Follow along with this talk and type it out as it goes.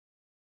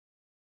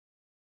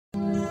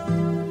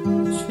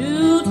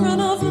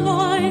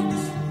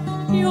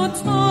your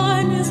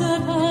time is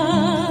at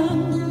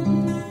hand.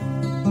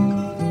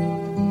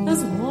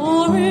 As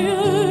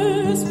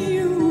warriors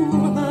you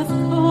have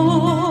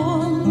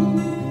come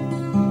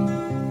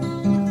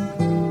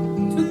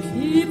to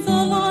keep the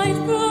light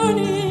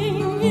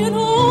burning in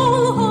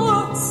all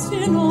hearts,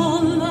 in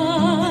all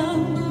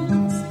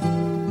lands.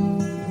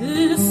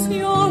 This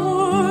your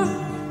work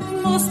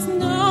must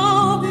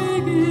now begin.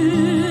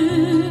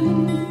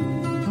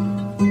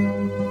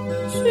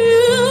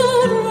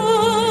 Children,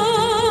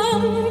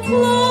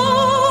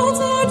 clouds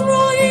are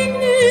drawing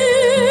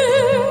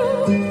near,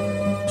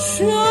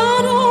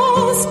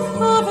 shadows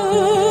cover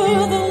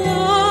the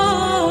land.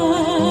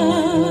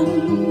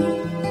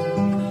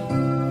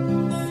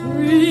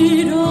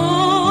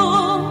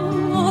 Freedom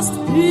must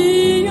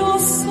be your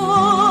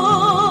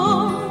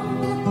song,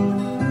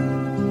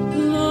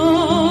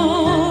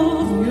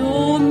 love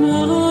your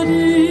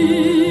melody.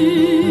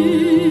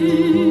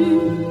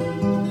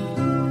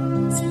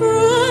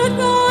 Spread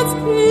God's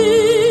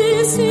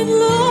peace in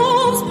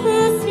love's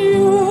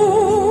perfume.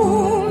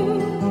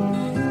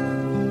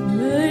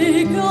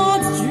 May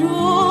God's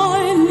joy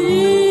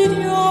lead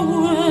your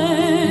way.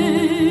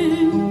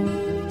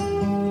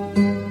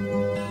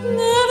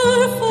 Never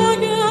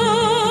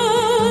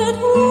forget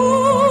who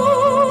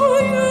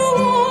you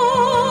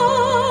are.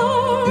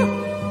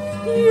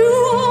 You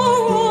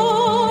are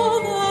all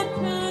that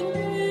can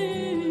be.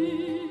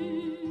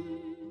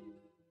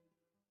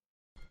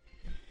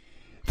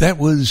 That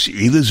was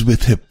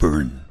Elizabeth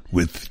Hepburn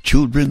with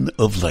Children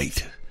of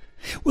Light.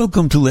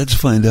 Welcome to Let's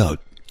Find Out.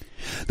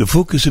 The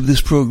focus of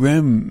this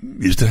program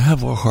is to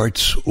have our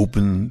hearts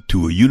open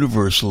to a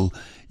universal,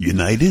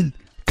 united,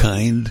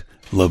 kind,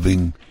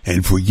 loving,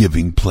 and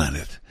forgiving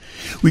planet.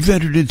 We've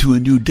entered into a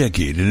new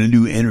decade and a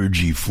new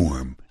energy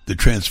form, the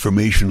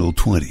transformational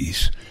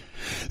 20s.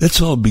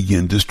 Let's all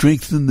begin to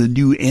strengthen the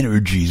new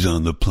energies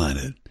on the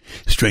planet,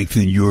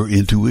 strengthen your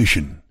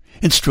intuition,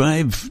 and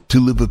strive to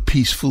live a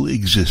peaceful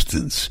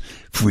existence,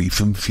 free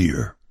from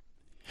fear.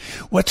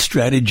 What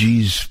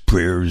strategies,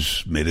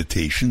 prayers,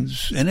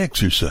 meditations, and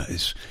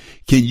exercise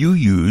can you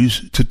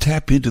use to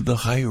tap into the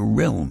higher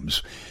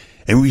realms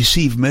and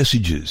receive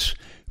messages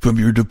from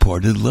your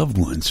departed loved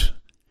ones,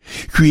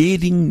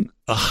 creating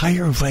a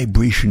higher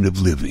vibration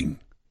of living?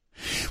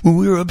 When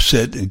we're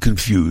upset and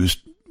confused,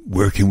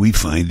 where can we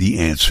find the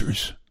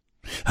answers?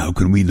 How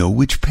can we know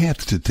which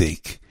path to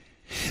take?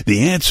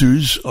 The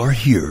answers are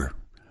here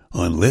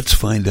on Let's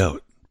Find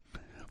Out,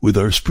 with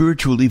our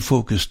spiritually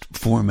focused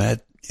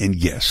format and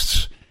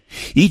guests.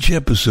 Each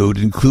episode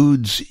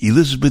includes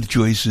Elizabeth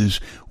Joyce's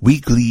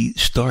weekly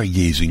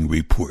stargazing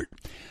report,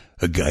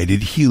 a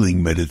guided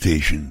healing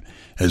meditation,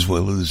 as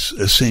well as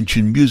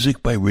Ascension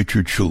music by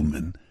Richard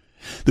Schulman.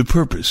 The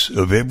purpose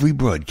of every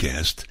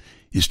broadcast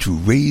is to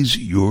raise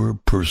your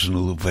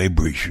personal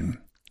vibration.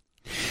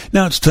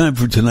 Now it's time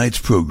for tonight's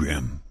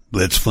program,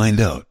 Let's Find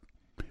Out,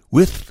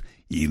 with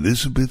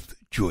Elizabeth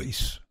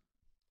Joyce.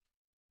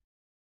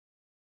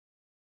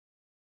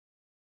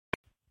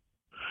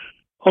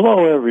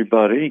 Hello,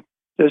 everybody.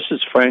 This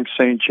is Frank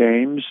St.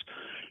 James,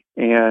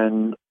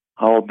 and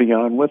I'll be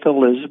on with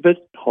Elizabeth,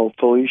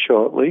 hopefully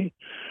shortly.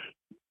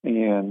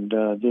 And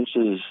this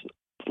is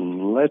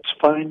Let's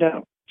Find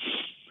Out.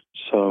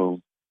 So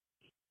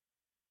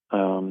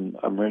I'm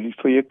ready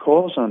for your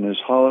calls on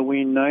this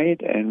Halloween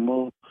night, and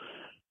we'll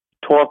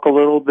talk a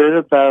little bit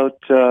about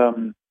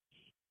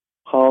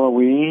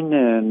Halloween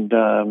and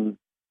a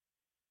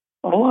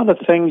lot of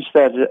things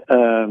that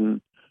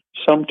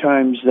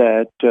sometimes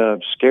that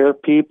scare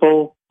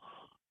people.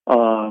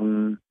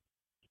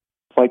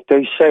 Like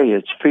they say,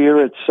 it's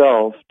fear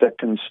itself that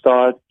can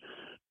start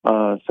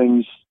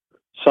things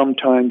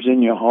sometimes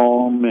in your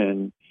home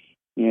and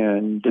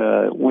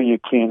when you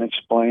can't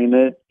explain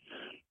it.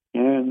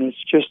 And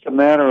it's just a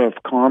matter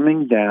of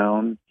calming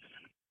down.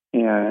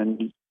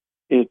 And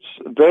it's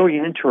very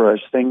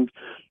interesting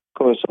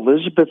because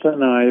Elizabeth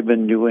and I have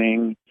been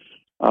doing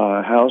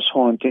house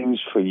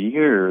hauntings for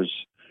years.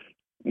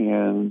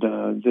 And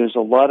there's a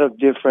lot of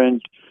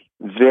different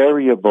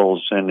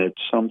variables in it.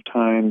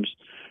 Sometimes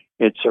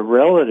it's a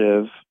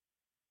relative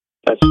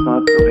that's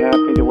not so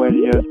happy the way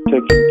you're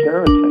taking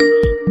care of things.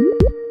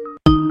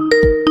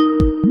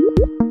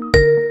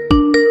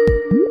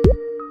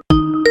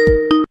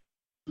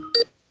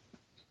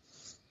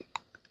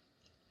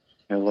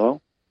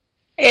 Hello?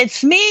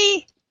 It's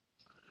me,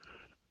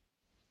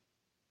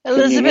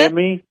 Elizabeth. Can you hear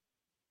me?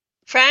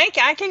 Frank,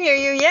 I can hear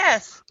you,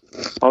 yes.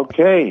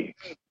 Okay.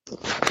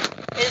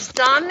 Is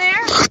Don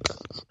there?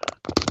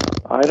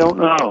 I don't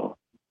know.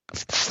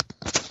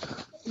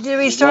 Did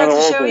we start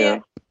the show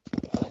yet?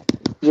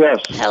 Yes.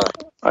 Hello.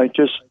 I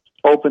just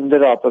opened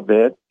it up a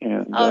bit.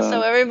 And,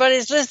 so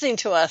everybody's listening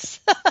to us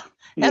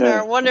and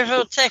our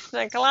wonderful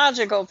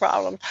technological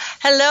problem.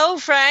 Hello,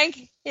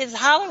 Frank. It's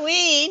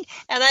Halloween,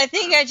 and I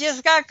think I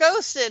just got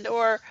ghosted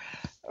or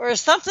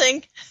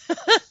something.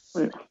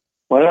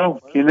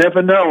 Well, you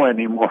never know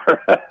anymore.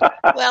 Well,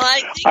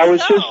 I think I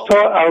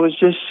was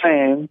just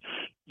saying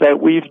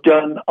that we've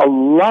done a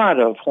lot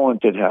of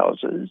haunted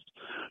houses,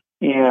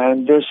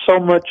 and there's so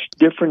much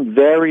different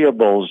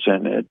variables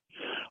in it.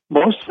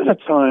 Most of the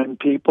time,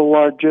 people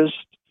are just,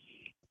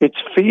 it's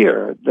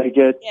fear. They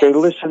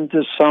listen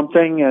to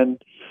something,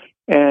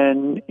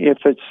 and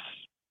if it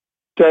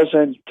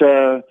doesn't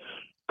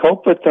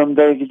cope with them,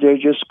 they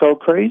just go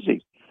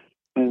crazy.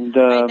 And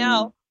I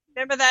know.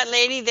 Remember that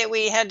lady that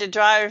we had to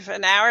drive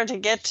an hour to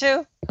get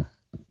to?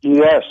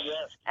 Yes.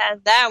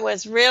 And that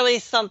was really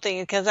something,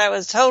 because that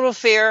was total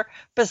fear,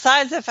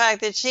 besides the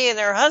fact that she and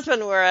her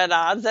husband were at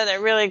odds, and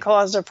it really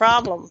caused a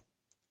problem.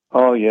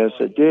 Oh, yes,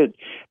 it did.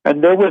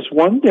 And there was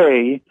one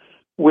day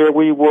where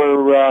we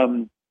were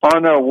on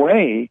our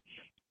way,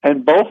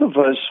 and both of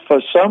us,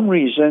 for some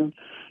reason,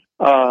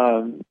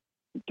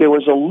 there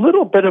was a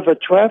little bit of a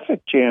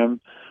traffic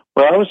jam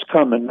where I was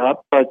coming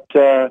up, but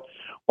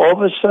all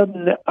of a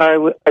sudden I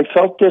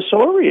felt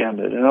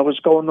disoriented, and I was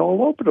going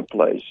all over the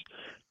place.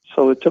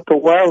 So it took a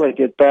while to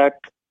get back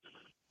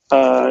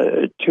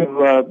to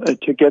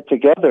get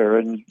together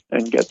and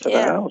get to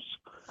the house.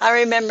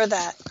 I remember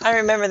that.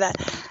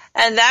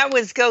 And that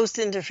was ghost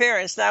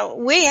interference. Now,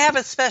 we have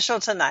a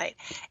special tonight.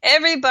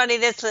 Everybody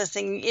that's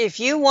listening, if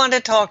you want to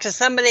talk to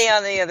somebody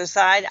on the other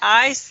side,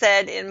 I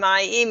said in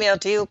my email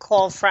to you,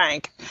 call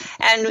Frank.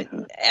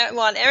 And I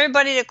want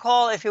everybody to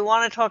call if you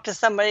want to talk to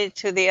somebody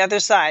to the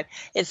other side.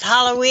 It's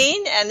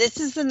Halloween, and this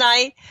is the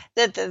night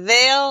that the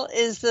veil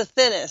is the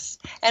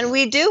thinnest. And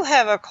we do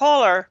have a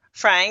caller,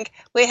 Frank.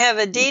 We have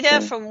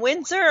Adita from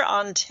Windsor,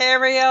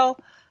 Ontario,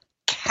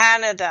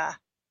 Canada.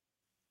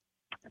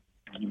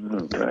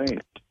 All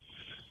right.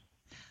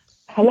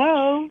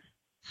 Hello.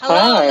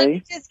 Hi. Let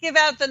me just give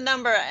out the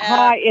number.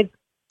 Hi, it's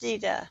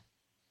Vida.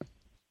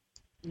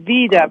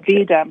 Vida.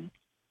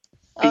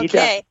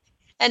 Okay.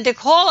 And to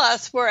call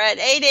us, we're at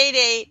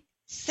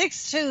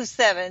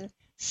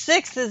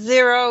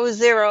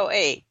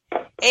 888-627-6008.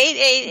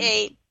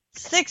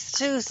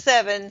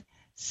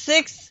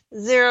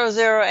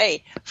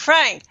 888-627-6008.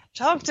 Frank,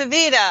 talk to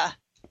Vida.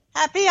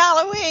 Happy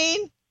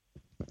Halloween.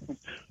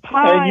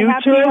 Hi, and you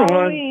happy too,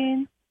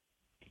 Halloween.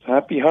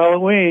 Happy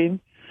Halloween.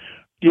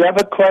 Do you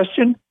have a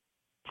question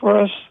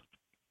for us?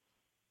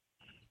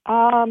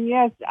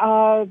 Yes,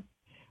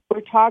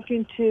 we're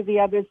talking to the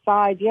other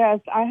side.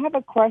 Yes, I have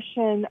a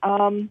question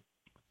from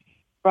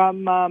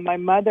my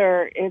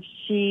mother. If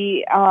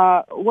she,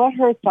 what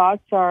her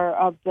thoughts are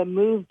of the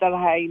move that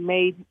I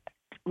made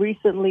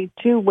recently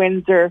to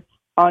Windsor,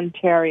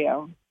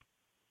 Ontario.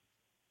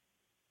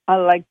 I'd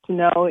like to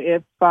know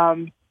if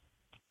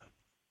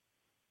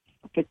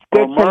it's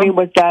good for me.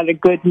 Was that a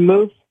good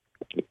move?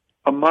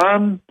 A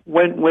mom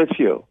went with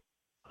you,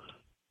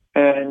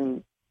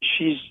 and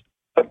she's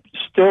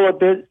still a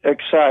bit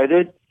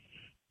excited.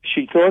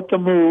 She thought the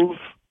move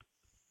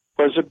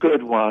was a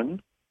good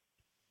one,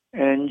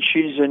 and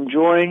she's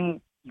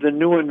enjoying the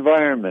new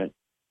environment.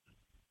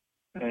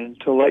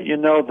 And to let you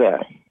know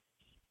that,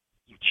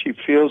 she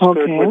feels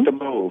good with the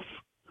move.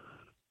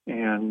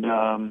 And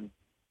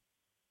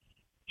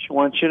she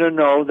wants you to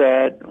know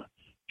that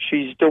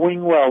she's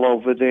doing well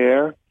over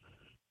there.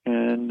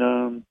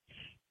 And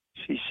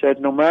she said,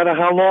 no matter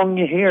how long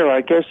you're here,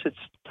 I guess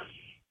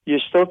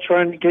you're still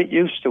trying to get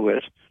used to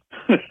it.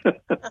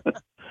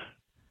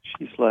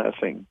 She's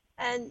laughing.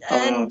 And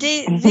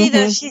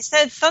Vida, she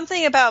said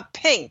something about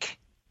pink.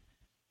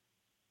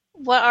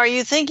 What are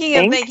you thinking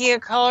of making a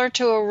color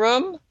to a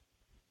room?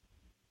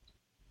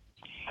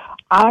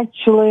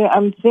 Actually,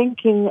 I'm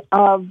thinking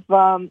of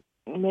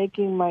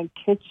making my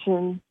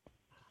kitchen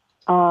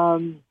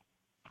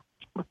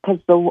because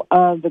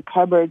the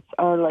cupboards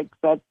are like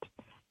that.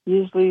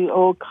 Usually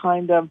all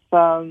kind of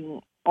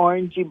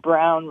orangey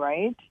brown,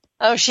 right?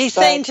 Oh, she's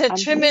saying to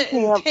trim it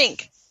in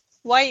pink,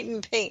 white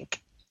and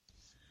pink.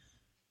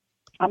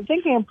 I'm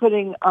thinking of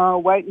putting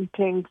white and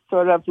pink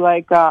sort of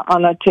like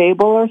on a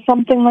table or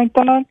something like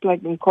that,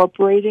 like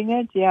incorporating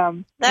it,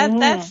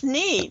 That's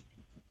neat.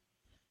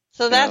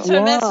 So that's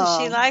her message.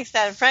 She likes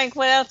that. Frank,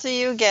 what else are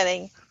you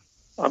getting?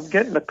 I'm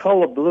getting the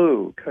color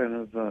blue, kind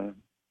of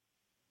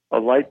a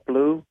light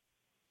blue.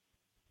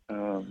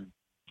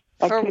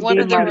 For one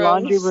of the rooms.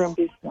 Laundry room.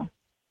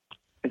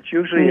 It's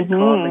usually a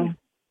calming.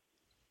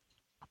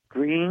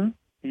 Green?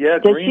 Yeah,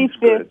 green's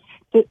good.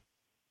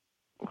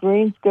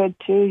 Green's good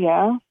too,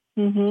 yeah.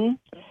 Mm-hmm.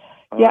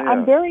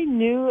 I'm very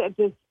new at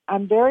this.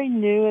 I'm very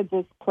new at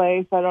this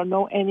place. I don't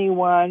know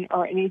anyone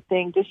or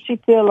anything. Does she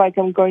feel like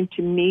I'm going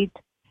to meet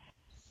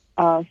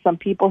some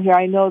people here?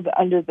 I know that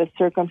under the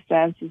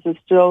circumstances it's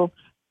still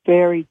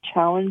very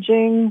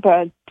challenging,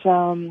 but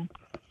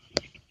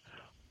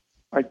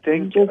I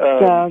think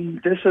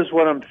this is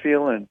what I'm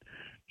feeling.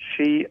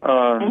 She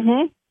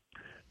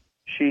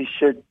she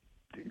should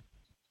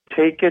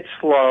take it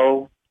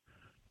slow.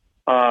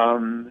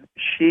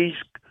 She's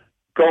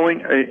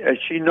going.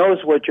 She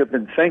knows what you've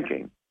been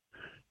thinking,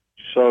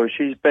 so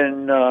she's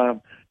been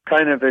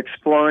kind of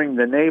exploring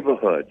the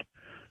neighborhood,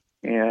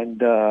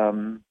 and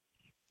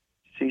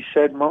she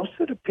said most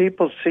of the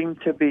people seem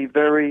to be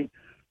very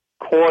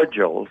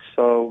cordial.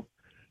 So,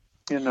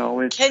 you know,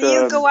 it's. Can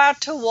you go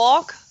out to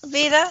walk,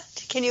 Vida?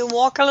 Can you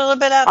walk a little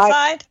bit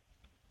outside?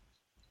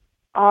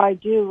 I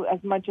do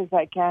as much as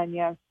I can.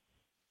 Yes.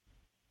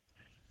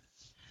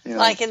 You know,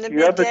 Like in the do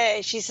you have a-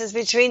 midday. She says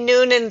between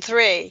noon and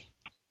 3.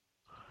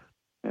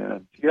 Yeah.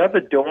 Do you have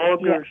a dog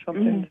Yeah. or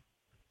something?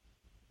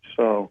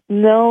 So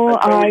No,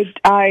 That's always-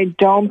 I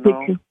don't.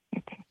 No?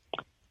 Because,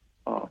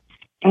 oh,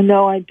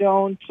 no, I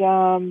don't.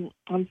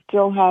 I'm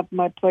still have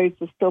my place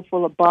is still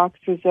full of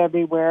boxes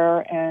everywhere,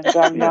 and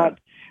I'm Yeah. not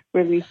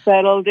really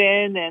settled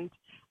in, and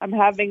I'm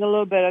having a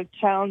little bit of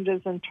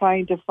challenges in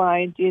trying to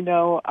find,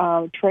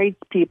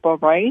 tradespeople,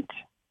 right?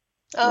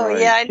 Oh, Right.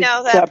 yeah, I know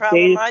To that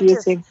update problem. a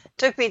few things.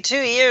 Took me 2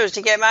 years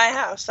to get my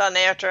house done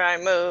after I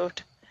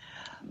moved.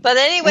 But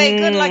anyway,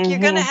 good luck. You're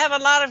going to have a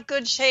lot of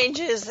good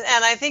changes,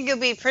 and I think you'll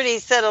be pretty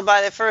settled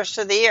by the first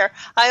of the year.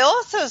 I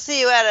also see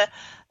you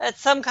at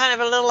some kind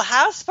of a little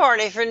house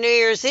party for New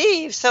Year's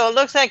Eve, so it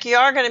looks like you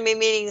are going to be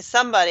meeting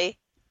somebody.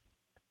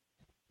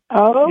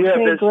 Oh, Yeah,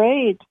 okay, there's-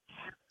 great.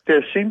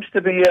 there seems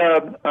to be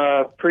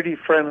a pretty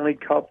friendly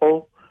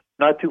couple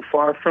not too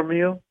far from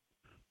you.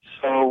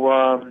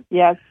 So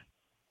Yes.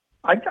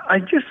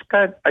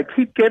 I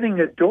keep getting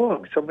a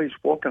dog. Somebody's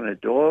walking a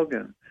dog,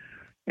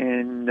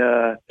 and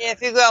Yeah,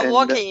 if you go out And,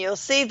 walking, you'll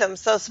see them,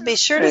 so be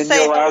sure to and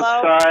say you'll hello.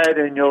 outside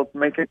and you'll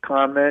make a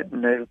comment,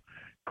 and of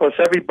course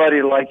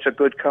everybody likes a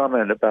good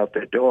comment about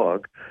their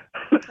dog.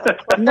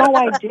 No,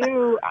 I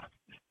do.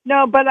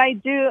 No, but I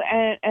do,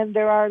 and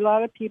there are a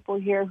lot of people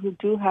here who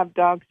do have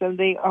dogs, and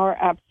they are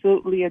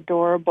absolutely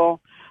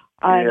adorable.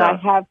 And Yeah. I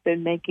have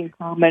been making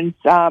comments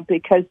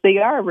because they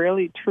are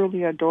really,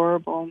 truly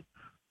adorable.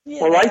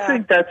 Yeah, Well, they I are.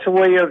 think that's a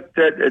way of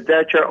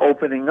that you're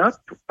opening up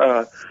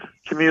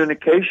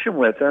communication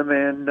with them,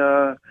 and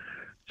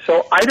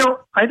so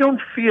I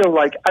don't feel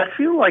like I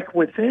feel like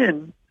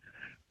within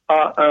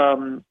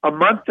a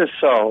month or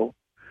so,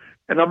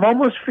 and I'm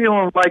almost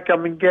feeling like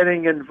I'm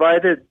getting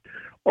invited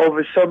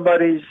over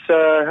somebody's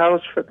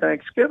house for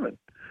Thanksgiving.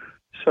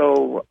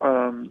 So I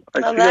Well,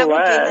 feel that would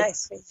that. be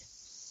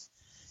nice.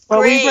 Well,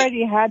 Great. we've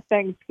already had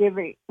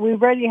Thanksgiving.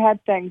 We've already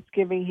had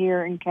Thanksgiving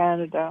here in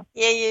Canada.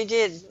 Yeah, you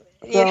did.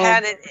 You So,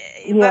 had it.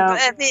 yeah.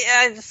 But at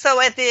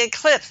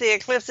the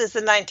eclipse is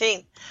the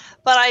 19th.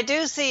 But I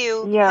do see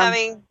you Yeah.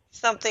 having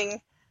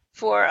something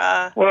for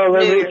Well,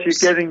 at New least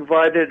Year's. you get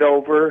invited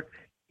over,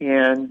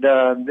 and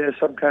there's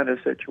some kind of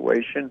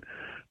situation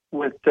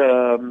with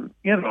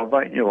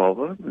inviting you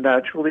over.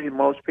 Naturally,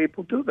 most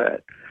people do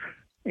that,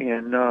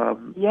 and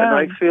Yeah.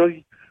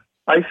 and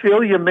I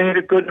feel you made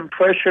a good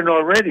impression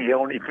already. You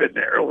only been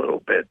there a little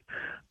bit,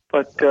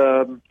 but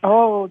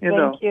Oh, You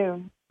know. thank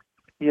you.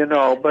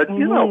 but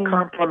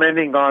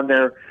complimenting on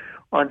their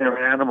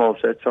animals,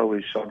 that's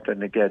always something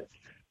to get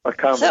a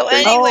conversation. So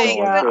anyway,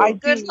 Oh, yeah, going I through.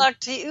 good luck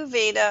to you,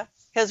 Vita,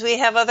 because we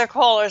have other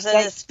callers, and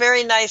Thank- it's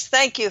very nice.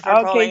 Thank you for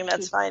Okay. calling.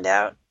 Let's find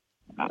out.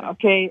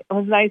 Okay, it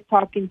was nice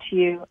talking to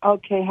you.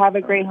 Okay, have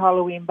a great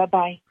Halloween.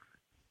 Bye-bye.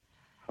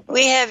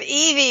 We have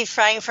Evie,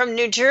 Frank, from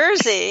New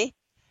Jersey,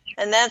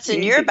 and that's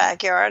in your Evie.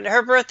 backyard.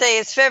 Her birthday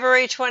is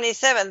February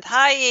 27th.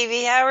 Hi,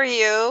 Evie. How are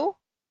you?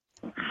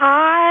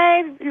 Hi,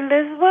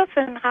 Elizabeth,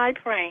 and hi,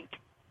 Frank.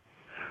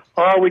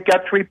 Oh, we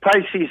got 3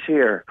 Pisces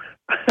here.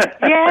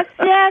 Yes,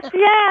 yes,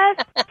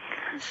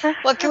 yes.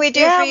 What can we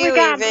do Yeah, for we you,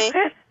 got Evie?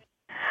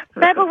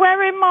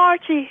 February,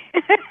 Marchy.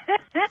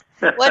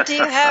 What do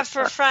you have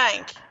for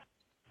Frank?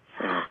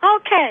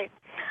 Okay,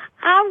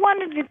 I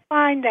wanted to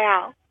find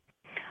out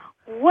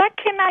what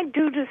can I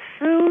do to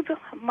soothe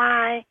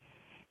my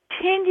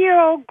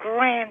 10-year-old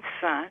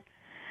grandson?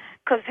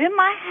 Because in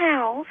my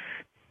house,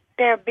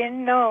 there have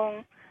been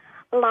known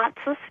lots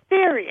of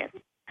spirits,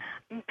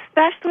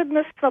 especially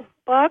Mr.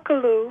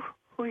 Buckaloo,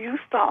 who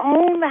used to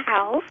own the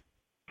house.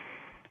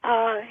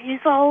 He's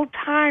an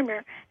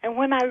old-timer, and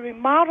when I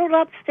remodeled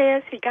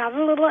upstairs, he got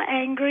a little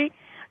angry,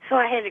 so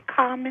I had to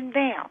calm him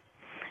down.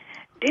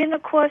 Then,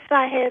 of course,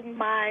 I had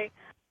my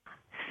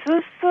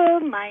sister,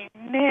 my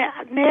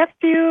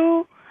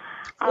nephew.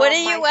 What are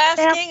you my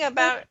asking step-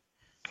 about?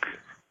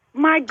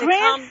 My to calm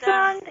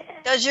down? grandson.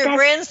 Does your that's-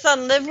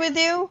 grandson live with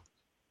you?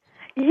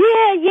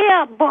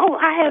 Yeah, both.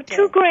 I have Okay.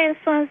 2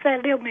 grandsons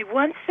that live with me,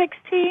 one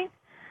 16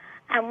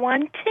 and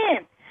one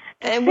 10.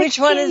 The And which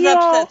one is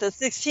 16-year-old upset?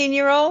 The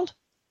 16-year-old?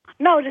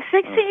 No, the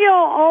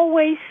 16-year-old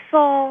always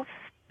saw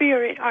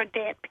spirit or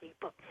dead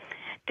people.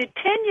 The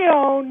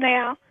 10-year-old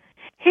now,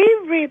 he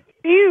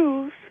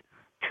refused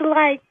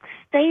to,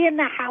 stay in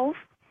the house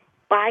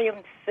by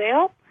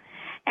himself.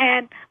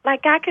 And, I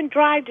can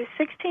drive the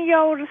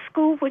 16-year-old to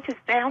school, which is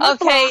down the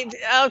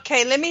block.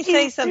 Okay. Let me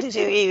say something to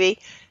you, Evie.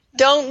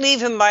 Don't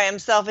leave him by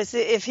himself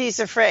if he's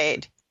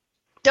afraid.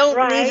 Don't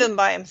Right. leave him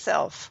by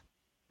himself.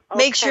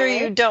 Make sure Okay.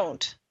 you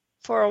don't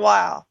for a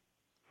while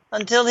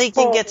until he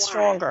For can a get while.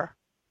 stronger.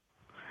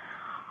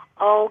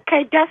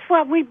 Okay, that's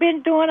what we've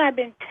been doing. I've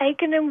been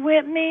taking him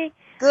with me.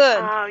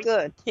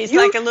 Good. He's you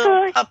like a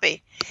little could-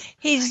 puppy.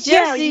 He's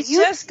Yeah,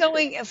 just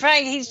going,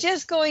 Frank, he's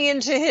just going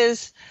into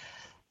his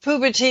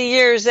puberty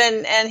years,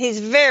 and he's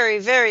very,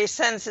 very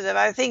sensitive.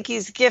 I think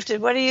he's gifted.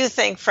 What do you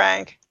think,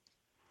 Frank?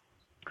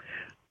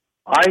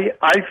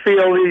 I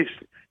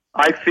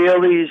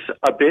feel he's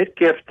a bit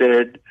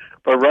gifted,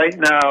 But right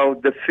now,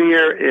 the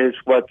fear is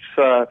what's,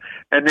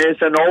 and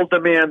there's an older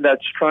man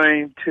that's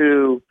trying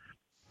to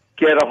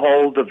get a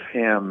hold of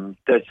him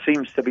that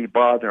seems to be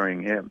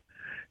bothering him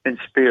in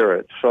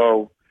spirit.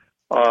 So,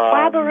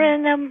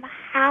 bothering him,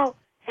 how,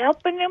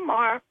 helping him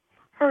or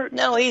hurting?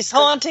 No, he's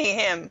haunting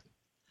him.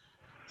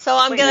 So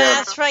I'm going to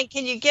ask Frank,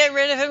 can you get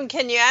rid of him?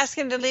 Can you ask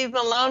him to leave him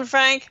alone,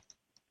 Frank?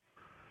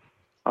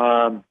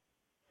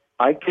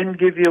 I can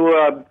give you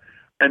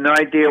an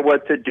idea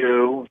what to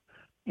do,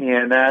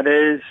 and that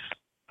is,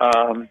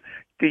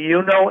 do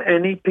you know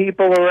any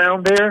people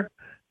around there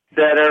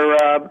that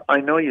are,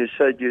 I know you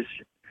said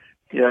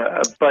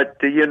but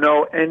do you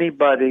know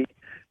anybody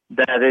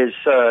that is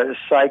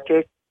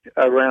psychic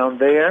around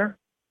there?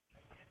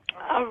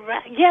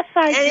 Yes,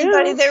 I do.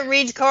 Anybody that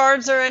reads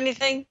cards or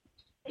anything?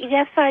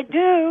 Yes, I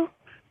do.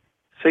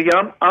 See,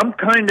 I'm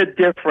kind of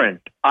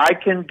different. I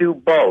can do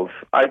both.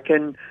 I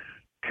can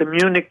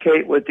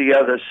communicate with the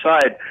other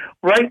side.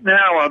 Right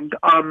now,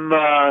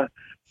 I'm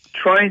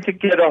trying to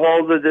get a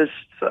hold of this.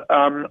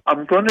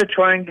 I'm going to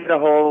try and get a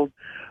hold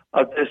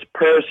of this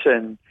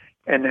person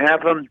and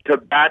have him to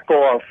back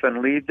off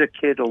and leave the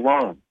kid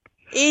alone.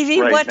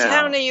 Evie, what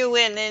town are you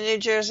in New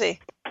Jersey?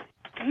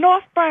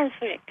 North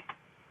Brunswick,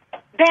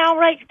 down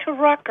right to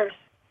Rutgers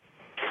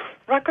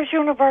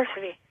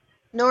University.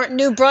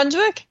 New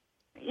Brunswick?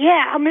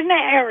 Yeah, I'm in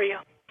that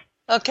area.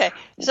 Okay,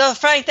 so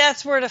Frank,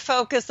 that's where to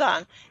focus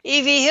on.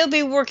 Evie, he'll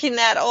be working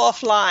that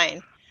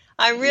offline.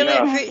 I really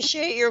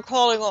appreciate your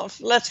calling off.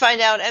 Let's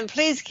find out, and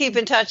please keep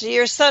in touch.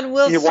 Your son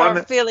will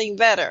start feeling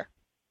better.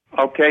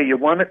 Okay, you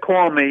want to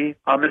call me?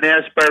 I'm in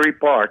Asbury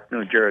Park,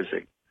 New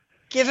Jersey.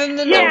 Give him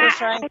the number,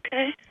 Frank.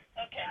 Okay.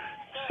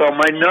 So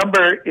my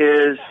number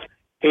is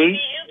 8. He'll be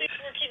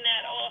working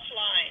that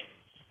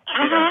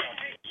offline.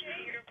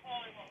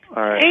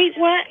 All right. 8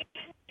 what?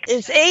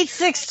 It's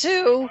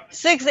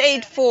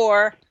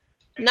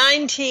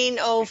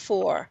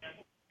 862-684-1904.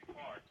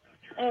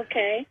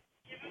 Okay.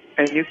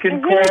 And you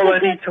can call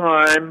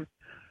anytime,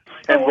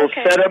 and we'll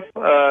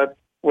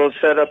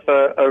set up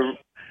a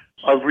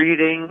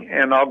reading,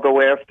 and I'll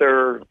go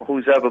after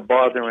who's ever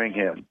bothering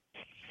him.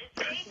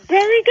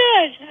 Very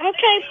good.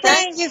 Okay, Frank.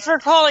 Thank you for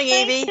calling,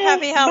 Evie.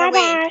 Happy Halloween.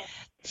 Bye-bye.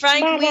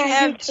 Frank, Bye-bye. we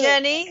have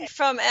Jenny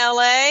from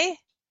L.A.,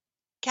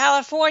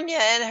 California,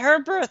 and her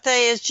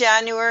birthday is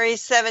January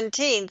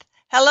 17th.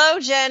 Hello,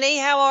 Jenny.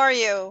 How are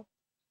you?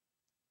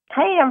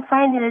 Hey, I'm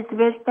fine,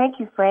 Elizabeth. Thank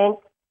you, Frank.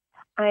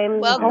 I'm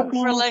Welcome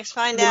hoping for Let's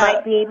Find you Out.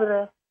 might be able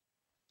to.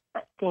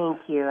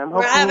 Thank you.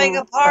 We're having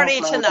a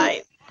party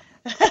tonight.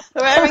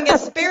 We're having a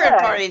spirit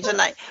party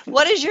tonight.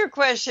 What is your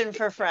question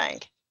for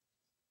Frank?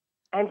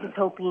 I'm just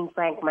hoping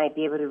Frank might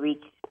be able to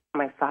reach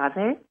my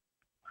father.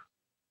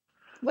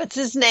 What's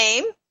his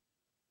name?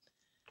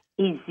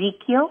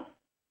 Ezekiel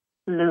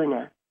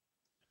Luna.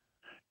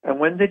 And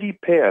when did he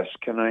pass?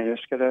 Can I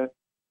ask you that?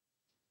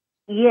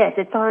 Yes,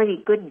 it's already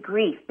good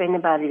grief. Been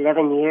about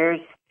 11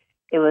 years.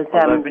 It was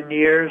 11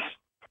 years?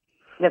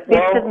 The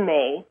 5th of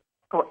May,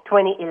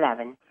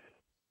 2011.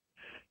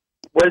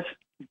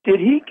 Did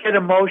he get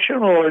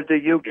emotional, or do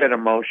you get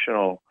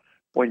emotional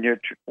when you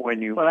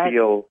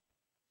feel?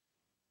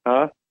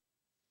 Huh?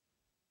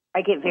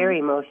 I get very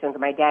emotional.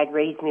 My dad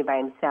raised me by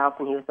himself,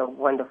 and he was a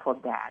wonderful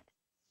dad.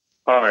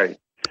 All right.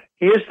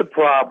 Here's the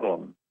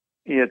problem.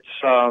 It's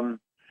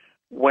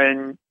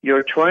when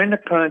you're trying to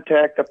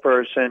contact a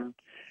person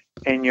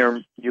and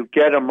you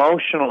get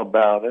emotional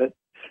about it,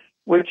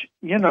 which,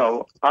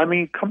 I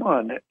mean, come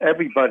on,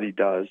 everybody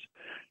does.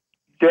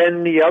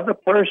 Then the other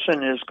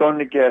person is going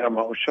to get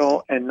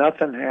emotional and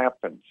nothing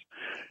happens.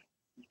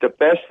 The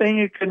best thing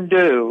you can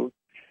do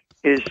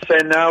is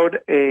send out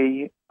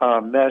a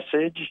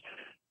message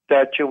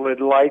that you would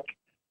like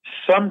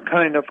some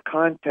kind of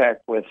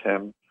contact with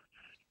him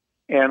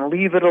and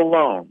leave it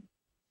alone.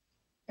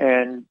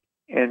 And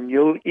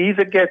you'll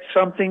either get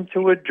something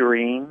to a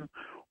dream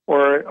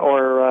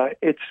or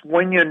it's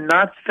when you're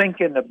not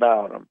thinking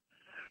about him.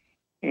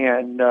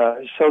 And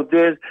so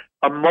there's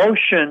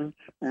emotion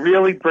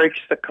really breaks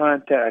the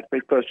contact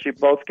because you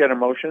both get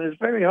emotion. It's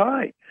very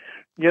high.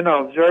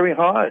 It's very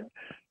hard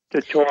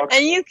to talk.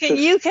 And you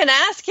can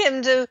ask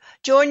him to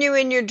join you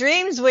in your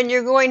dreams when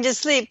you're going to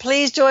sleep.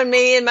 Please join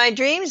me in my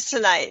dreams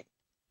tonight.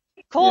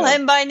 Call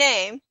him by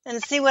name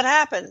and see what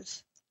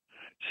happens.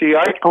 See,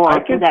 I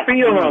can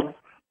feel him.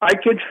 I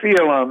can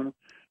feel him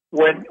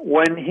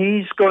when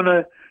he's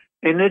gonna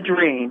in a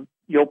dream.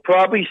 You'll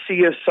probably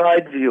see a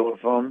side view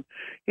of him.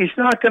 He's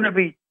not going to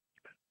be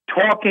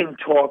talking,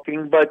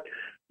 but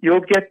you'll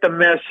get the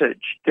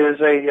message.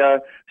 There's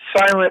a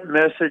silent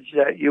message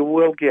that you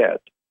will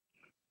get.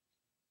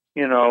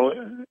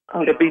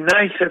 It'd be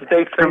nice if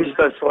they faced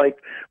us like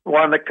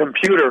on a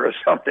computer or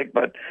something,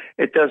 but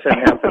it doesn't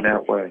happen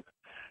that way.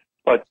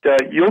 But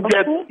you'll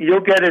get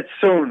it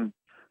soon.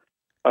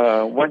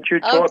 Once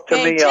you talk to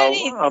me,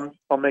 Jenny,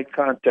 I'll make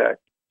contact.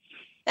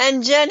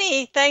 And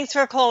Jenny, thanks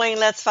for calling.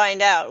 Let's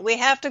find out. We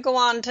have to go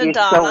on to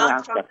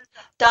Donna.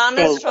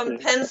 Donna's from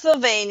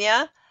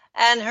Pennsylvania,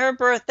 and her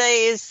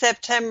birthday is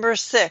September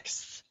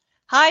 6th.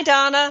 Hi,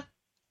 Donna.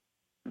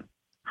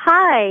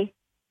 Hi.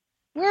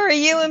 Where are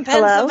you in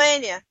Hello?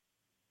 Pennsylvania?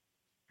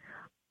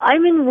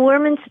 I'm in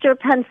Warminster,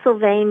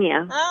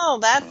 Pennsylvania. Oh,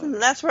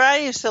 that's where I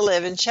used to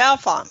live, in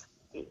Chalfont.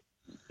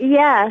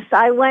 Yes,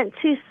 I went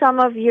to some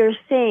of your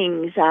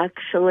things,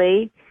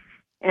 actually.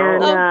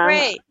 And,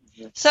 great.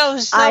 So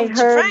I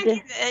heard...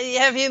 Frank,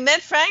 have you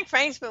met Frank?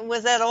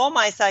 Was at all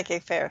my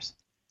psychic fairs.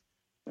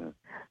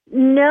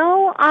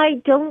 No,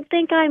 I don't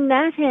think I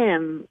met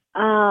him.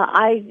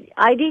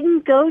 I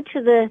didn't go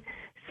to the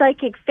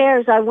psychic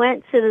fairs. I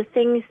went to the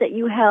things that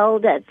you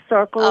held at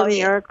Circle of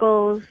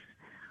Miracles,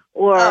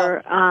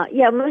 or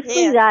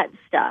mostly that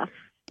stuff.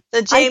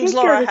 The James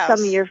Laura House. I did go to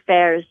some of your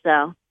fairs,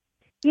 though.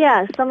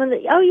 Yeah, some of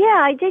the. Oh,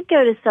 yeah, I did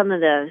go to some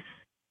of those.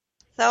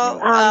 So,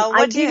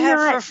 what do you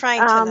have for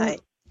Frank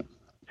tonight?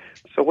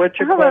 So, what's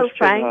your Hello, question,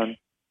 Frank. hon?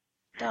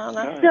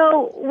 Donna.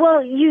 So,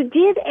 well, you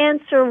did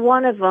answer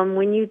one of them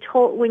when you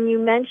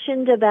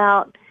mentioned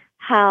about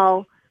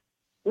how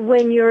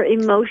when you're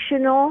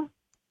emotional,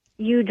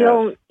 you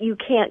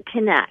can't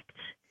connect.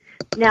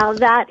 Now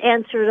that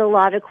answered a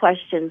lot of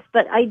questions,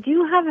 but I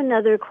do have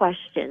another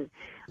question.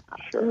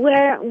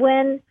 Sure.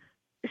 When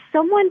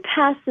someone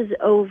passes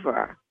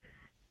over,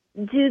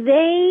 do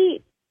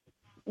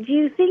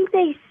you think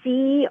they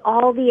see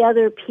all the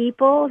other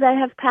people that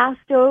have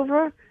passed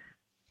over?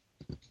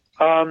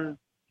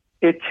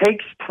 It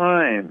takes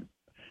time.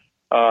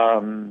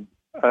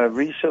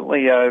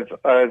 Recently,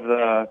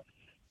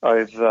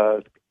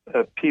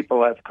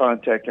 people have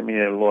contacted me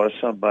that lost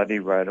somebody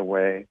right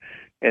away,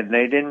 and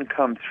they didn't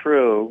come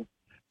through.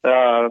 They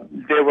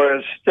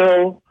were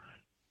still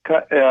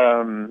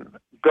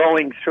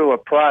going through a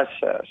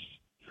process,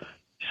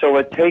 so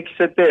it takes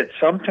a bit.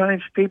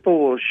 Sometimes people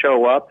will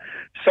show up.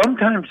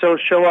 Sometimes they'll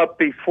show up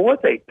before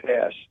they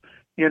pass.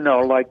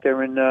 Like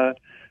they're in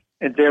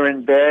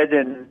bed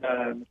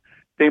and.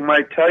 They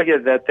might tell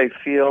you that they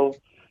feel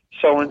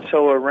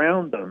so-and-so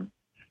around them.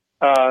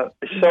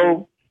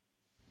 So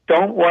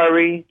don't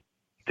worry.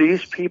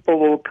 These people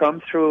will come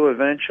through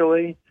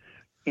eventually,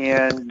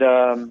 and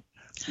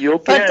you'll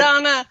get... But,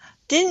 Donna,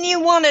 didn't you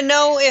want to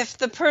know if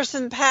the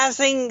person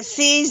passing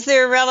sees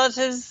their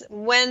relatives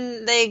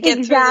when they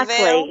get through the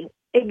veil?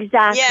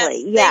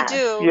 Exactly. Yes, they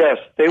do. Yes,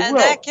 they will. And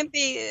that can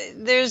be...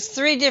 There's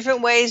 3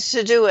 different ways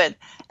to do it.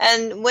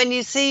 And when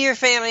you see your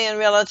family and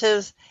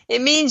relatives...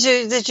 It means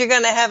that you're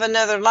going to have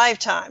another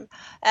lifetime.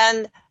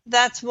 And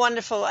that's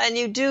wonderful. And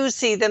you do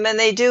see them, and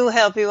they do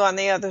help you on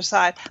the other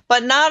side.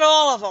 But not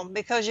all of them,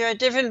 because you're at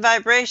different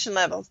vibration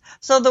levels.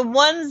 So the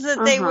ones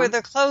that they were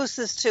the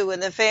closest to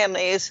in the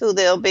family is who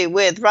they'll be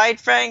with. Right,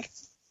 Frank?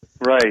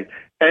 Right.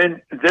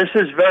 And this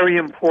is very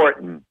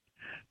important.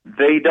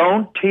 They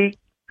don't take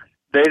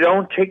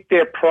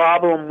their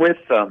problem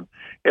with them.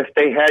 If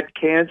they had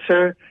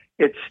cancer,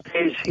 it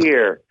stays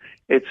here.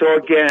 It's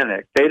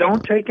organic. They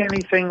don't take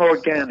anything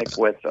organic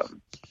with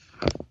them.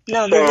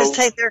 No, they just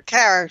take their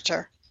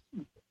character.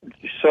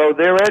 So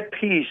they're at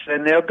peace,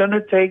 and they'll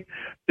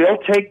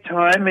take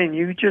time, and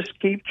you just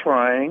keep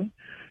trying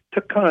to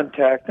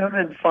contact them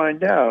and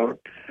find out,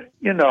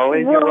 in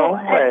your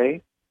own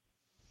way.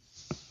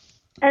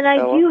 And I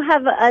do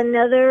have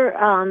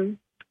another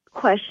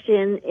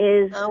question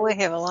is we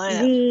have a lineup.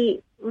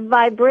 The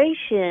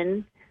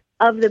vibration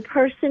of the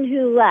person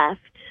who left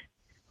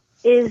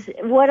is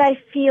what I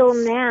feel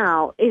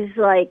now is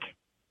like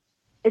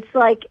it's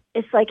like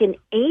an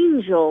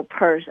angel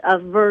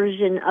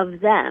version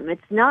of them.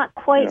 It's not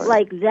quite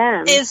like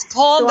them. It's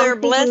called their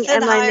blessed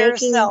higher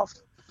self.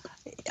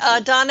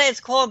 Donna,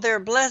 it's called their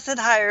blessed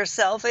higher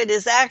self. It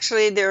is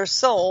actually their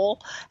soul,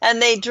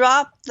 and they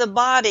drop the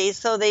body,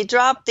 so they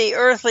drop the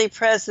earthly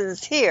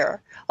presence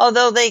here,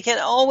 although they can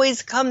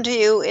always come to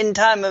you in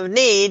time of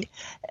need.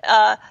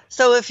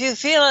 So if you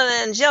feel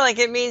an angelic,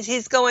 it means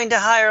he's going to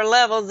higher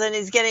levels and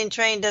he's getting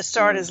trained to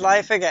start his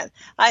life again.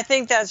 I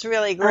think that's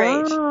really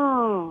great.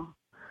 Oh,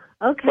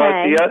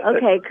 okay.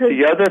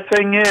 The other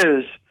thing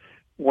is,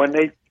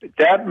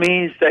 that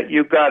means that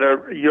you're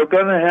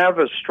going to have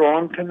a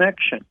strong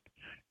connection.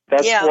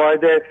 That's why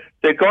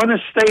they're going to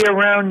stay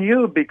around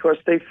you, because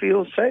they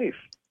feel safe.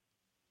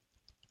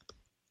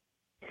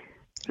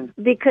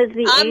 Because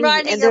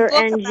they're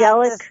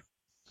angelic.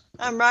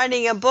 I'm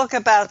writing a book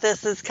about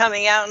this that's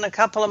coming out in a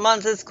couple of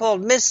months. It's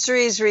called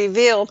Mysteries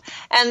Revealed,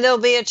 and there'll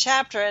be a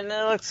chapter, and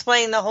it'll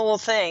explain the whole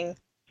thing.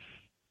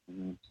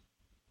 Oh,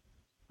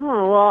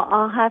 well,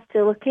 I'll have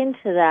to look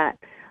into that.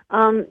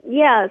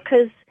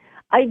 Because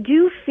I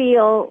do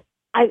feel,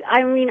 I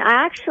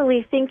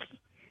actually think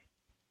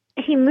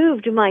he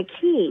moved my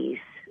keys,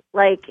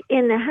 like,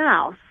 in the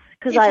house,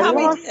 because I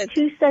lost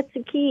 2 sets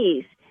of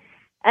keys.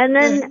 And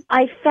then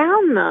I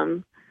found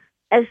them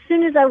as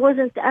soon as I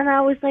wasn't, and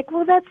I was like,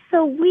 well, that's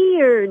so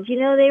weird.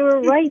 They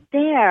were right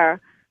there.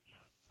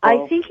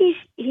 I think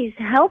he's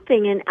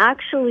helping and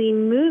actually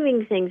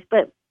moving things,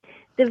 but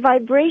the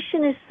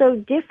vibration is so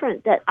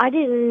different that I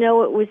didn't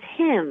know it was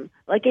him.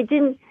 I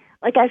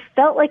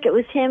felt like it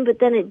was him, but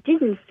then it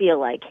didn't feel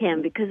like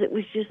him because it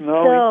was just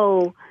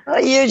so...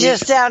 You're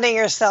just doubting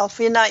yourself.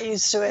 You're not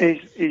used to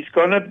it. He's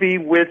going to be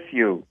with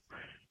you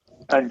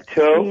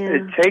until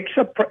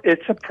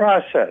it's a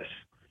process.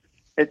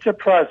 It's a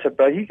process,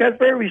 but he got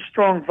very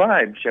strong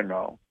vibes, you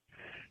know.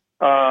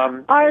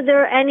 Are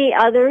there any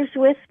others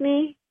with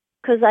me?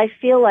 Because I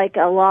feel like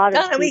a lot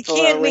of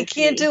people we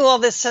can't do all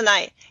this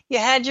tonight. You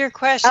had your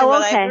question,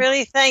 but I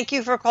really thank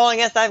you for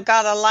calling us. I've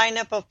got a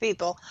lineup of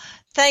people.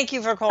 Thank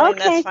you for calling.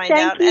 Let's find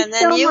out. And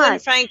then you and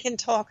Frank can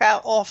talk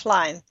out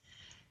offline.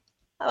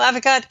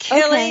 I've got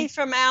Killy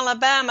from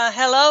Alabama.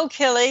 Hello,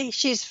 Killy.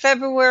 She's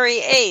February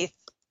 8th.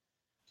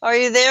 Are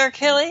you there,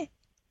 Killy?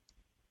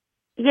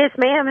 Yes,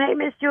 ma'am. Hey,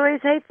 Miss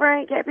Joyce. Hey,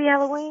 Frank. Happy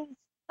Halloween.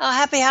 Oh,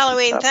 happy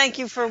Halloween. Thank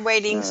you for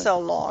waiting so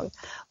long.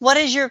 What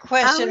is your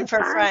question for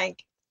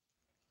Frank?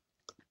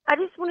 I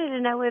just wanted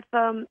to know if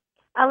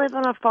I live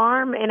on a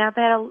farm and I've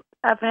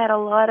had a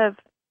lot of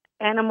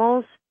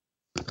animals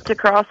to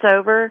cross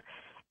over,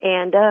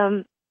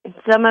 and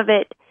some of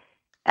it,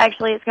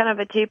 actually, it's kind of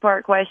a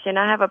two-part question.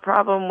 I have a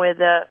problem with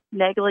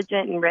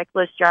negligent and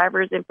reckless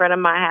drivers in front of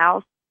my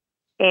house,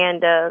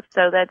 and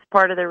so that's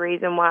part of the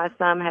reason why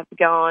some have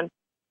gone.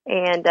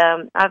 And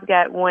I've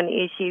got one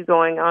issue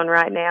going on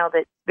right now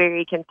that's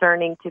very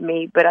concerning to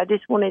me, but I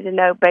just wanted to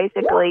know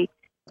basically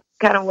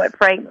kind of what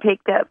Frank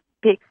picks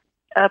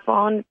up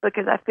on,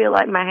 because I feel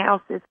like my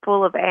house is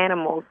full of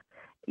animals.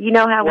 You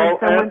know how when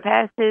someone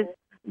passes,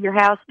 your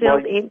house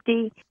feels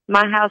empty?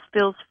 My house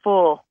feels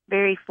full,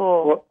 very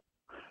full.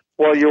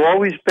 Well, you've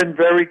always been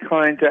very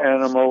kind to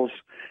animals,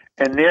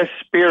 and their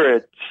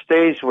spirit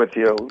stays with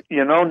you.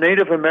 You know,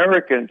 Native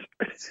Americans,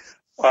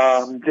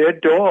 their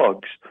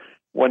dogs,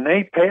 when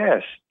they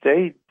passed,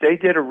 they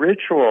did a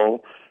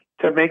ritual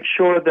to make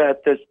sure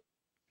that the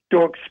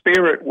dog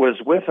spirit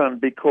was with them,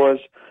 because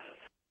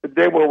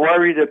they were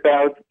worried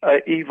about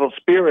evil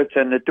spirits,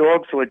 and the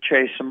dogs would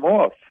chase them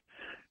off.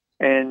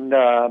 And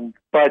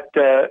but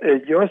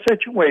your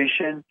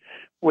situation,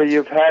 where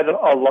you've had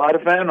a lot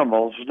of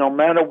animals, no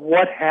matter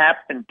what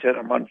happened to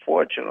them,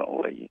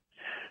 unfortunately,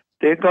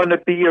 they're going to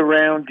be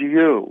around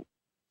you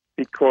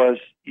because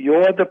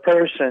you're the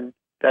person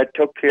that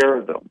took care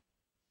of them.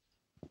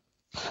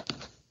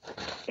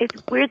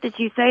 It's weird that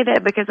you say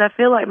that, because I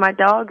feel like my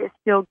dog is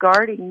still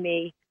guarding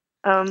me.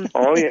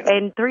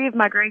 And 3 of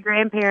my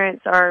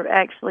great-grandparents are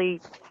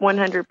actually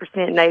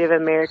 100% Native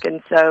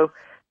American, so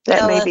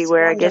that may be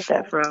where I get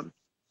that from.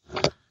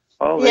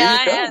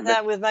 I had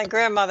that with my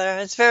grandmother.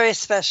 It's very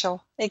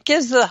special. It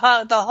gives the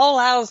whole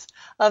house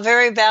a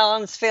very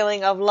balanced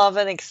feeling of love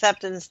and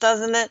acceptance,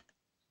 doesn't it?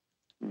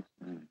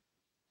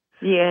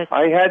 Yes.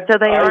 I had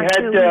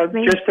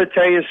just to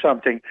tell you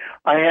something.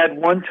 I had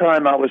one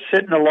time I was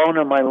sitting alone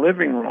in my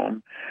living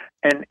room,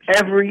 and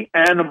every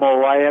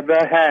animal I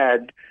ever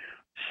had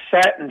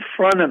sat in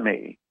front of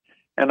me,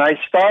 and I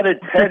started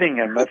petting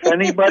him. If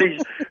anybody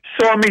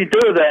saw me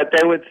do that,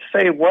 they would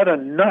say, "What a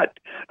nut!"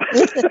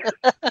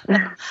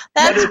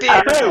 That's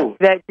beautiful.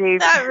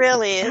 That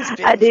really is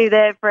beautiful. I do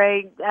that,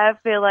 Frank. I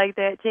feel like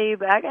that too.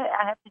 But I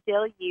have to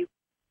tell you,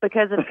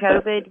 because of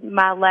COVID,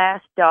 my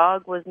last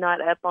dog was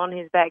not up on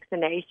his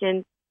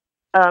vaccination.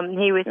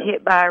 He was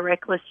hit by a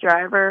reckless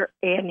driver,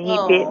 and he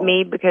bit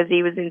me because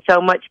he was in so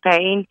much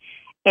pain.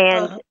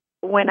 And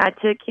when I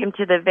took him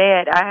to the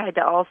vet, I had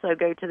to also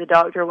go to the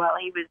doctor while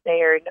he was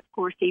there. And, of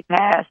course, he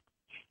passed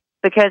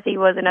because he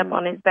wasn't up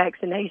on his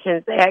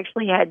vaccinations. They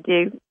actually had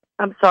to,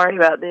 I'm sorry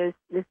about this,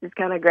 this is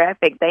kind of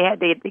graphic, they had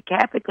to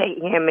decapitate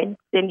him and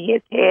send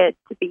his head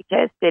to be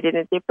tested in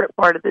a different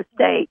part of the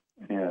state.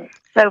 Yeah.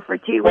 So for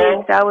 2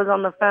 weeks, I was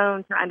on the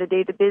phone trying to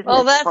do the business part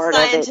of it. Well,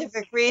 that's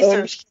scientific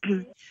research.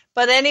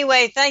 But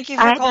anyway, thank you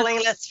for calling.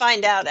 Let's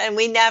find out. And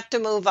we have to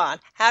move on.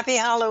 Happy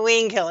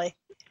Halloween, Kelly.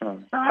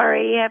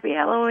 Sorry, happy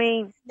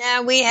Halloween.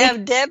 Now we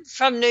have Deb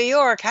from New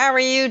York. How are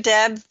you,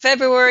 Deb?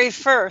 February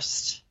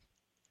 1st.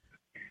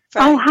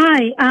 Oh,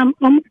 hi. I'm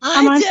on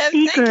Deb.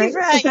 speaker. Thank you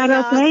for Is that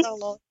okay? so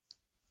long.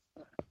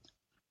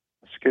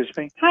 Excuse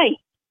me? Hi.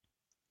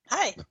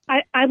 Hi.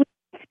 I was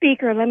on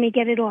speaker. Let me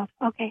get it off.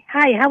 Okay.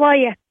 Hi, how are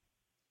you?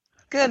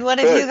 Good. What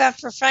have you got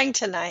for Frank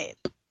tonight?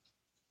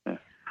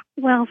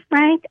 Well,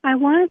 Frank, I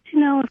wanted to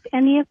know if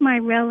any of my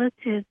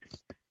relatives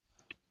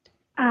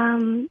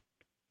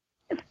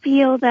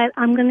feel that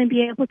I'm going to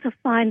be able to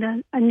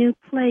find a new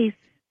place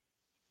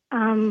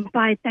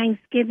by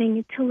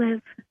Thanksgiving to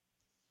live.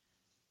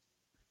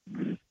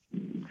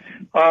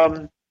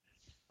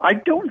 I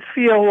don't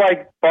feel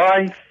like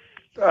but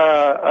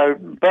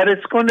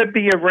it's going to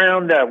be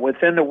around that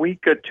within a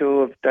week or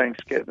two of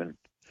Thanksgiving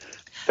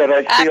that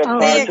I feel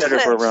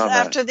positive around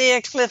that. After the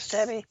eclipse,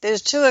 Debbie.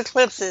 There's 2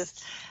 eclipses.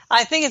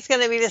 I think it's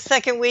going to be the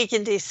second week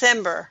in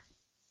December.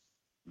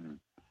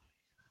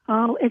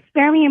 Oh, it's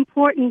very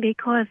important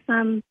because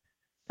the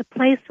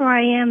place where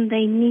I am,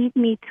 they need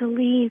me to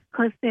leave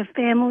because their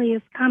family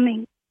is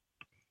coming.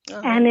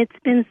 And it's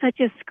been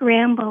such a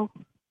scramble.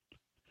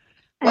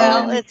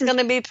 Well, it's going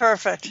to be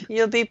perfect.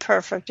 You'll be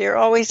perfect. You're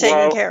always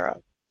taken care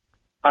of.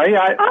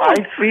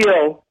 I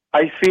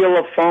feel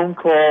a phone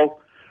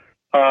call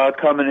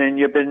coming in.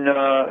 You've been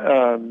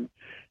and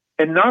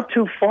not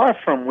too far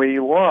from where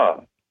you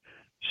are.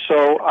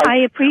 So I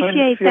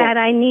appreciate that.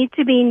 I need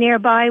to be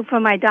nearby for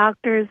my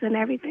doctors and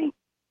everything.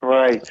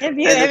 Right. Have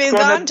you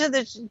gone to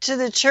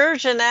the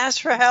church and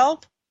asked for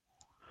help?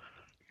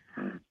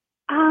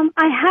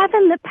 I have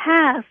in the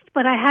past,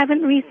 but I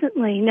haven't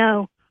recently,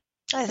 no.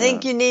 I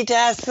think you need to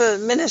ask the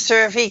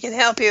minister if he can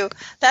help you.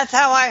 That's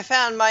how I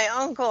found my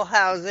uncle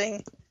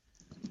housing.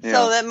 Yeah.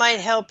 So that might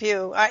help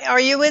you. Are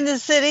you in the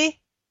city?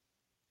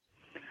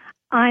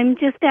 I'm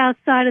just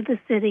outside of the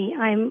city.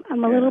 I'm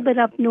a little bit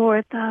up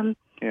north, on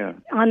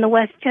the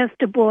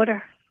Westchester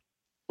border.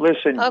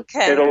 Listen,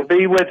 Okay. It'll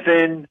be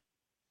within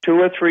 2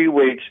 or 3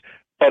 weeks,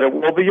 but it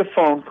will be a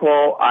phone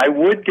call. I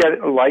would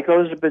get, like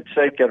Elizabeth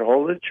said, get a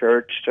hold of the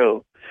church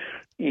too,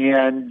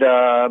 and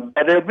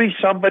but it'll be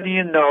somebody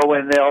you know,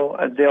 and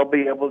they'll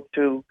be able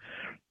to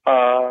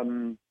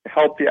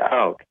help you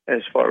out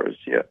as far as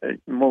your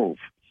move.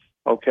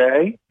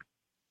 Okay.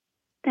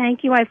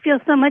 Thank you. I feel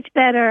so much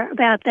better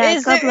about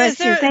that. God bless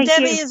you. Thank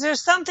Debbie, you. is there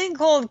something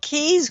called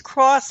Keys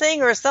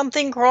Crossing or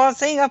something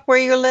crossing up where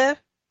you live?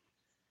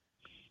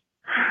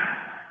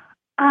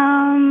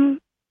 I'm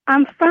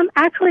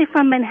actually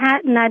from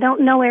Manhattan. I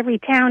don't know every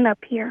town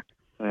up here.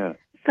 Yeah.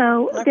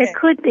 So there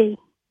could be.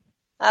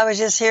 I was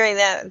just hearing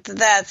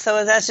that.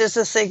 So that's just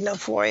a signal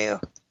for you.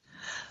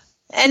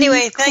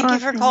 Anyway, thank you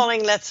for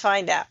calling. Let's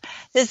find out.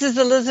 This is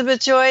Elizabeth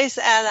Joyce,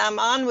 and I'm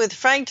on with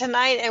Frank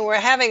tonight, and we're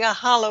having a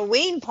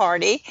Halloween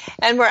party,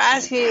 and we're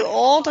asking you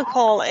all to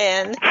call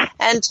in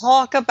and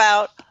talk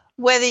about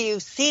whether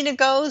you've seen a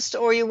ghost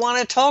or you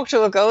want to talk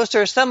to a ghost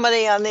or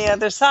somebody on the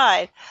other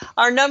side.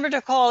 Our number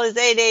to call is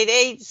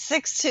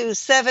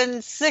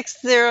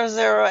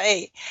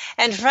 888-627-6008.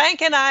 And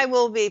Frank and I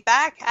will be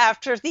back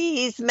after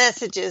these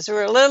messages.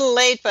 We're a little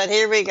late, but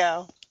here we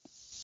go.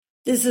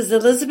 This is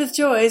Elizabeth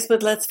Joyce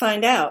with Let's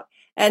Find Out.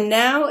 And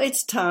now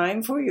it's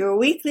time for your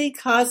weekly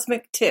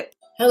cosmic tip.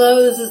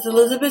 Hello, this is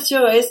Elizabeth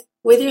Joyce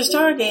with your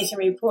Stargazing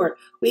Report,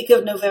 week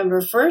of November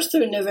 1st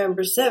through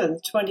November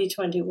 7th,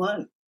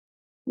 2021.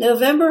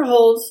 November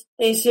holds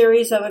a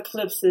series of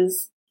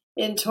eclipses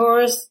in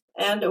Taurus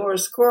and or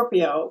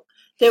Scorpio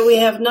that we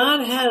have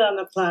not had on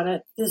the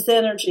planet, this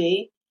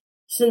energy,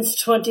 since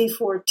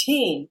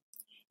 2014.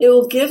 It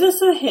will give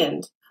us a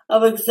hint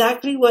of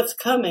exactly what's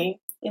coming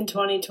in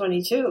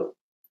 2022.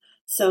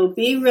 So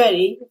be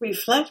ready,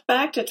 reflect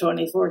back to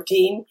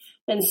 2014,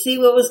 and see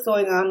what was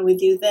going on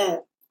with you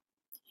then.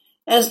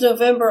 As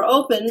November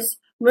opens,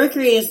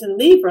 Mercury is in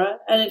Libra,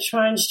 and it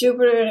trines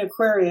Jupiter in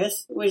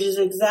Aquarius, which is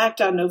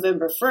exact on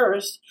November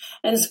 1st,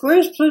 and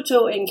squares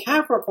Pluto in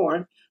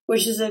Capricorn,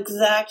 which is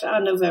exact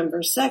on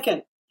November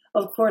 2nd.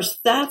 Of course,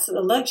 that's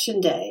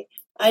election day.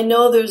 I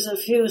know there's a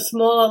few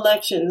small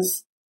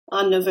elections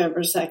on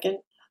November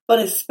 2nd, but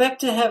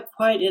expect to have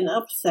quite an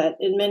upset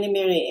in many,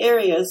 many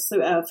areas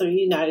throughout the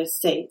United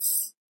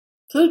States.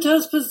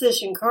 Pluto's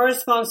position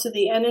corresponds to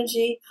the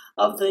energy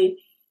of the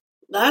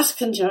last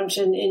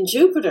conjunction in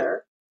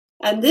Jupiter,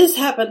 and this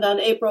happened on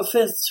April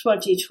 5th,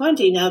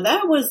 2020. Now,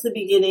 that was the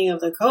beginning of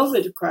the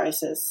COVID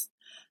crisis.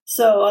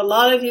 So a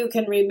lot of you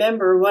can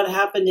remember what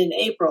happened in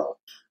April.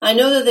 I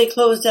know that they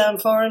closed down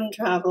foreign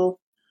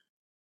travel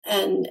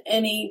and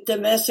any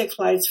domestic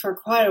flights for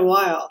quite a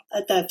while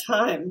at that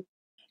time.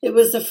 It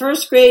was the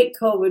first great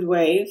COVID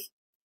wave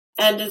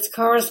and its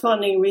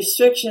corresponding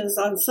restrictions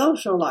on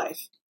social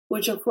life,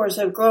 which of course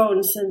have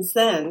grown since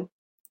then.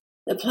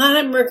 The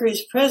planet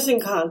Mercury's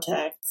present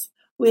contacts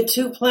with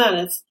two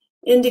planets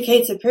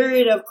indicates a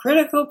period of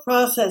critical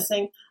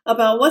processing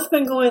about what's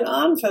been going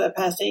on for the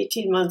past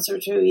 18 months or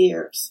 2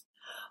 years.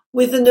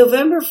 With the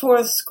November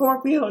 4th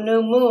Scorpio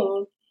new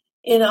moon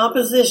in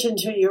opposition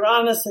to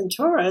Uranus and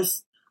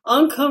Taurus,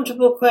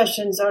 uncomfortable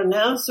questions are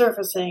now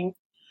surfacing,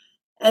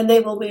 and they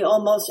will be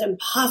almost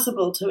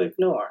impossible to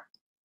ignore.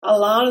 A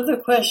lot of the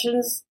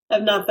questions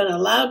have not been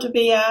allowed to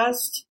be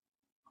asked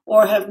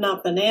or have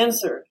not been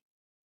answered.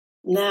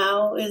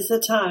 Now is the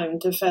time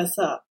to fess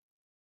up.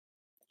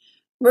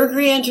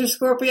 Mercury enters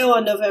Scorpio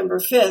on November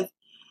 5th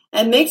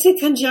and makes a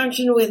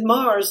conjunction with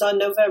Mars on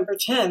November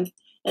 10th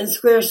and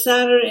squares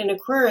Saturn in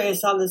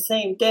Aquarius on the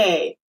same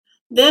day.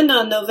 Then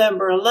on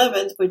November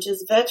 11th, which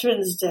is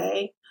Veterans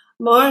Day,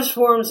 Mars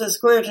forms a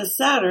square to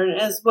Saturn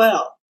as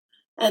well.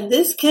 And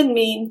this can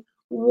mean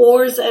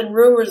wars and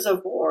rumors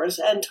of wars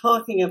and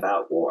talking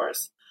about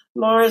wars.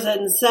 Mars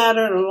and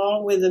Saturn,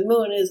 along with the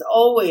moon, is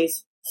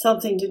always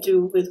something to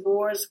do with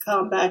wars,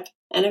 combat,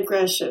 and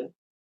aggression.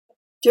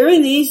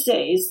 During these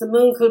days, the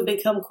moon could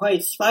become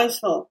quite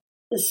spiteful,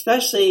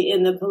 especially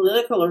in the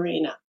political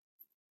arena.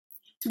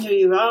 New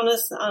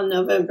Uranus on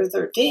November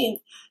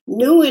 13th,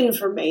 new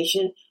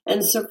information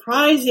and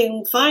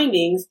surprising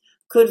findings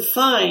could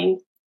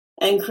find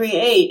and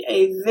create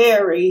a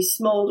very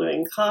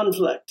smoldering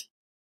conflict.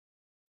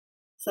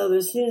 So there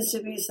seems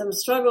to be some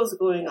struggles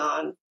going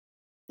on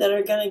that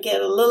are going to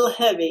get a little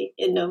heavy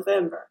in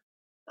November.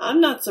 I'm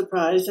not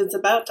surprised. It's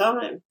about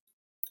time.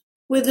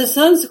 With the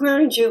Sun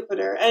squaring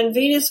Jupiter and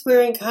Venus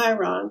squaring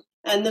Chiron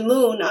and the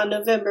Moon on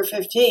November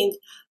 15th,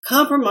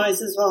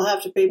 compromises will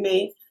have to be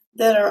made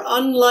that are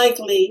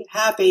unlikely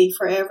happy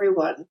for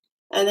everyone,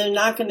 and they're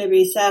not going to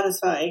be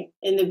satisfying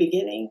in the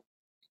beginning.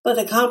 But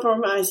the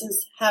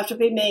compromises have to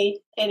be made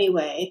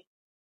anyway.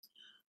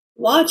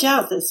 Watch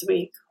out this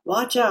week.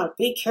 Watch out.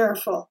 Be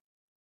careful.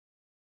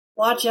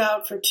 watch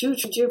out for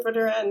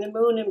Jupiter and the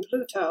moon and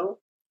Pluto,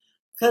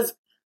 because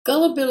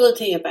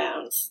gullibility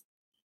abounds,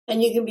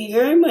 and you can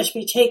very much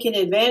be taken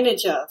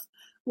advantage of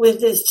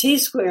with this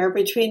T-square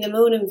between the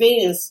moon and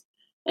Venus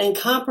and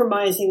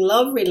compromising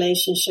love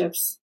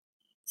relationships.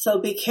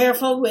 So be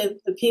careful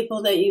with the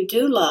people that you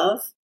do love,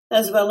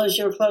 as well as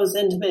your close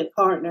intimate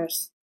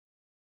partners.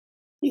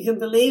 You can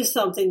believe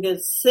something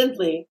that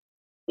simply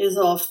is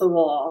off the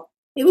wall.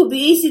 It will be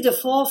easy to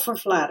fall for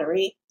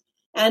flattery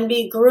and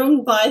be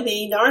groomed by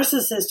the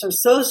narcissist or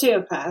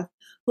sociopath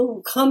who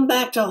will come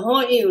back to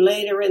haunt you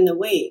later in the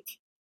week,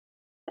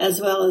 as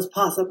well as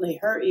possibly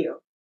hurt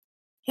you.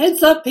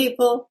 Heads up,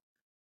 people.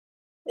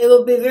 It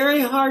will be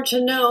very hard to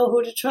know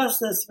who to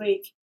trust this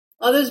week.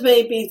 Others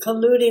may be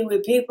colluding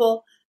with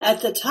people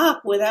at the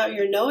top without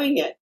your knowing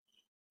it.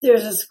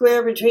 There's a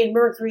square between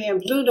Mercury and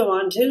Pluto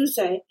on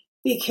Tuesday.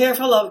 Be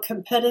careful of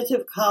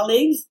competitive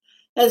colleagues,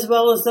 as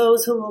well as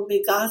those who will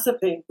be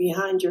gossiping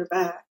behind your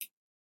back.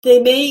 They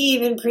may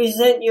even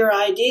present your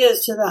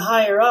ideas to the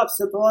higher-ups,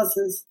 the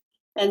bosses,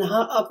 and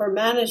upper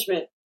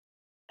management.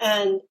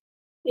 And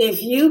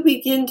if you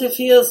begin to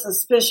feel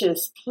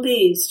suspicious,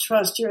 please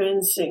trust your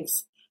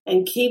instincts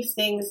and keep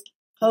things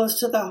close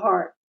to the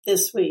heart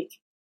this week.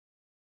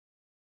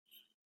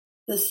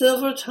 The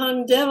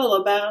silver-tongued devil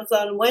abounds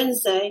on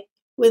Wednesday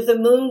with the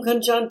moon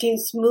conjuncting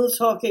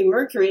smooth-talking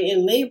Mercury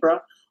in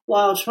Libra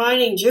while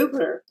trining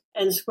Jupiter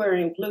and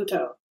squaring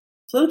Pluto.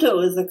 Pluto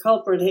is the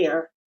culprit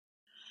here.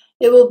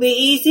 It will be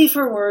easy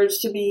for words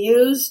to be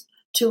used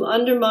to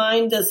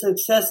undermine the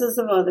successes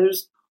of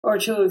others or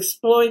to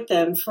exploit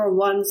them for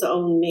one's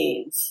own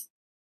means.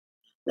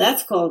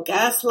 That's called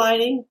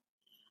gaslighting,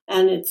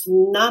 and it's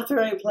not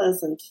very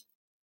pleasant.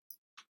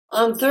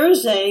 On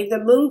Thursday, the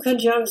moon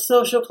conjuncts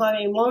social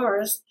climbing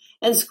Mars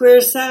and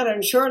squares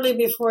Saturn shortly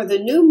before the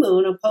new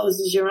moon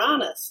opposes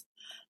Uranus.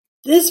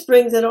 This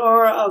brings an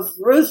aura of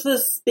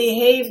ruthless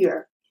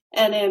behavior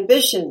and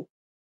ambition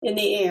in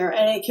the air,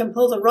 and it can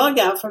pull the rug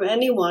out from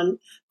anyone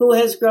who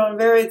has grown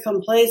very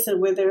complacent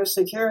with their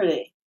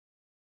security.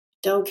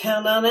 Don't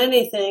count on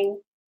anything.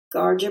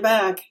 Guard your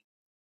back.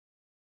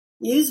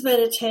 Use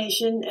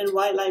meditation and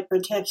white light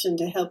protection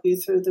to help you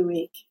through the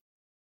week.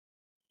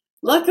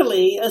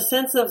 Luckily, a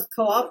sense of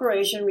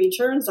cooperation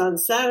returns on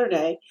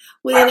Saturday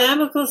with an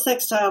amicable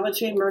sextile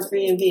between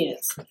Mercury and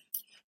Venus.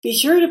 Be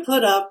sure to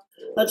put up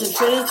a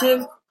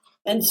definitive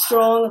and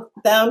strong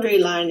boundary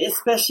line,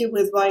 especially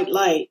with white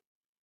light,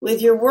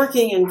 with your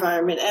working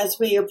environment as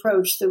we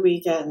approach the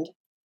weekend.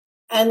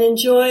 And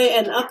enjoy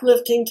an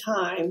uplifting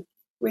time,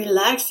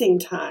 relaxing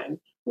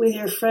time with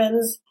your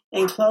friends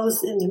and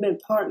close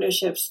intimate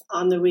partnerships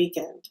on the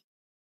weekend.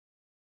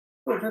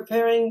 We're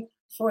preparing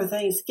for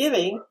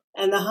Thanksgiving,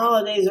 and the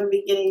holidays are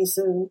beginning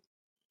soon.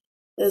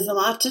 There's a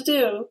lot to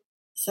do,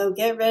 so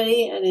get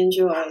ready and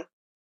enjoy.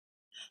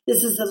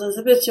 This is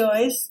Elizabeth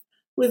Joyce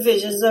with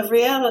Visions of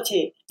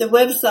Reality. The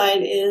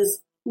website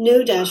is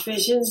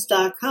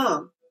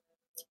new-visions.com.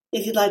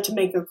 If you'd like to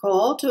make a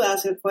call to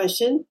ask a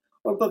question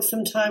or book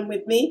some time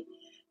with me,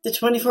 the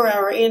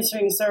 24-hour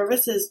answering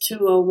service is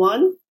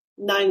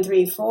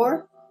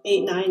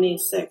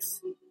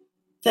 201-934-8986.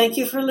 Thank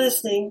you for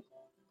listening.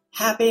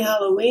 Happy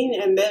Halloween,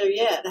 and better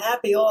yet,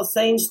 happy All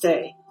Saints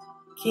Day.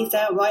 Keep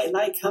that white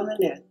light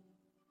coming in.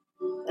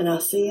 And I'll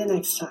see you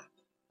next time.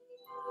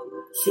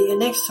 See you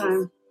next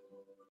time.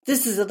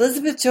 This is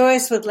Elizabeth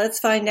Joyce with Let's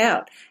Find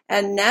Out.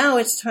 And now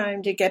it's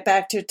time to get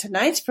back to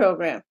tonight's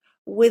program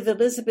with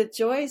Elizabeth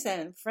Joyce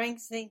and Frank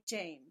St.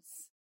 James.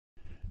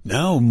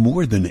 Now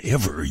more than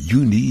ever,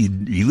 you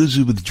need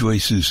Elizabeth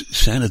Joyce's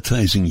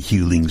Sanitizing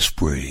Healing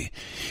Spray.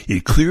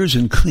 It clears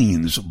and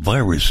cleans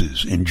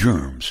viruses and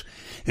germs,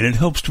 and it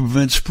helps to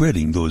prevent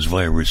spreading those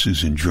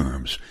viruses and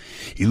germs.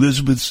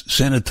 Elizabeth's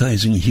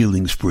Sanitizing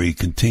Healing Spray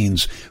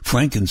contains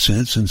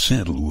frankincense and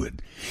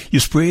sandalwood. You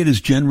spray it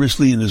as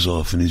generously and as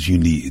often as you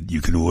need.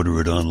 You can order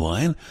it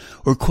online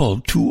or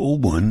call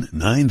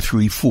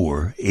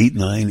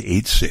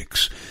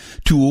 201-934-8986.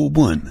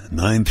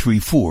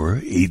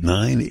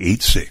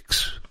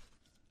 201-934-8986.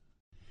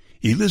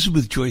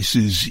 Elizabeth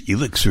Joyce's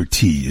Elixir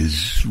Tea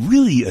is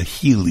really a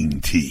healing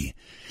tea.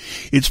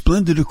 It's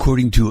blended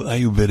according to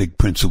Ayurvedic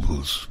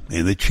principles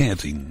and the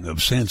chanting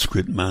of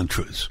Sanskrit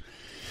mantras.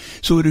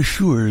 So it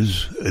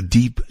assures a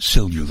deep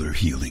cellular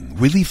healing,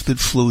 relief that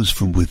flows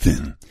from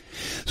within.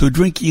 So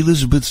drink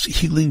Elizabeth's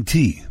healing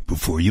tea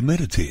before you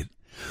meditate.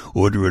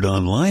 Order it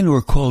online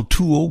or call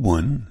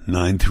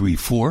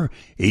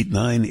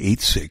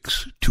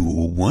 201-934-8986.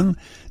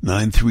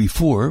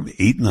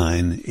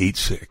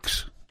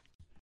 201-934-8986.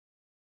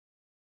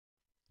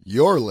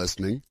 You're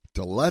listening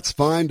to Let's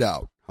Find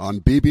Out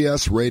on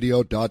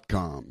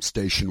bbsradio.com,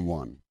 Station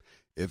 1.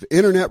 If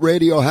Internet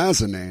radio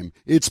has a name,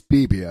 it's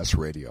BBS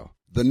Radio,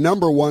 the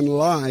 #1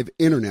 live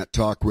Internet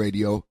talk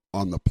radio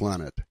on the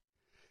planet.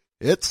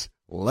 It's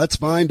Let's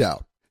Find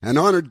Out. An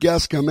honored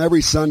guest come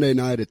every Sunday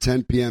night at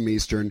 10 p.m.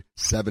 Eastern,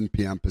 7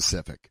 p.m.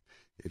 Pacific.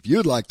 If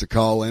you'd like to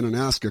call in and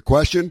ask a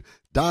question,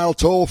 dial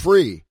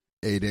toll-free,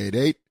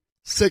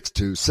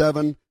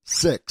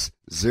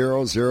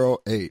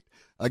 888-627-6008.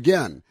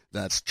 Again,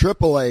 that's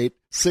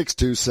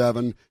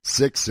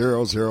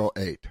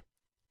 888-627-6008.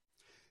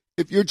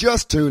 If you're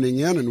just tuning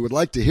in and would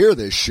like to hear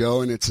this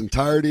show in its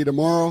entirety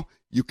tomorrow,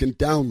 you can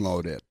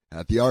download it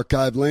at the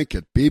archive link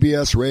at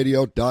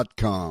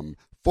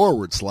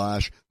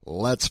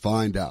bbsradio.com/Let's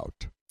Find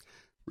Out.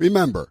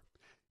 Remember,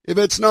 if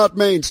it's not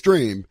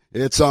mainstream,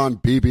 it's on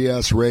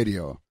BBS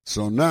Radio.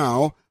 So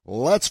now,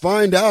 let's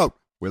find out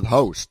with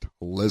host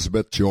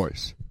Elizabeth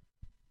Joyce.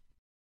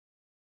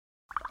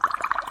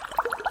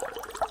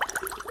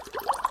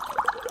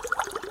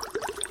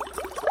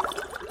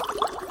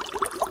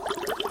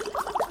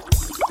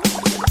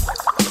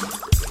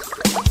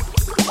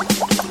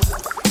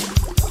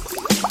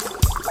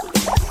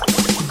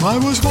 I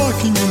was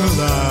walking in a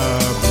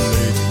lab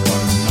late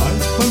one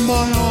night when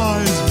my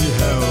eyes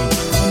beheld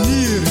a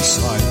near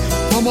sight.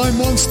 For my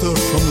monster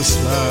from the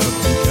slab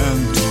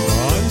began to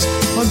rise,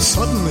 and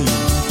suddenly,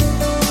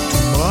 to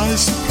my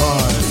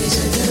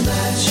surprise,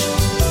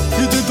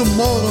 he did the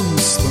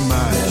monster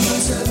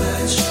mash.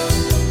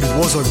 It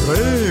was a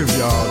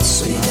graveyard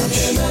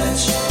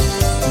smash.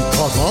 He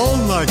caught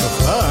on like a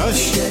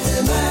flash.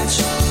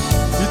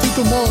 He did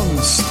the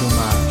monster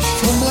mash.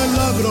 From my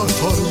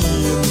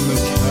laboratory in the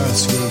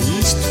castle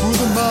east to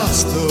the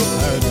master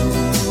bedroom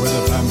where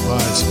the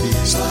vampires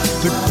feast.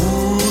 The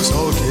crews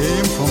all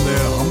came from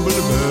their humble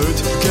abode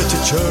to get a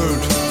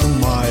jolt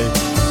from my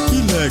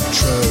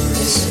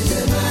electrodes.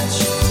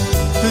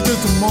 They did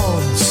the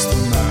monster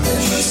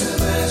mash.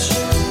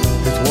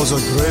 It was a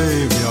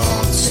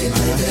graveyard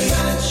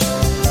smash.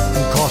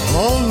 He caught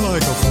on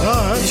like a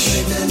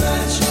flash.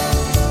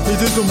 They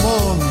did the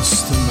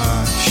monster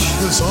mash.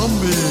 The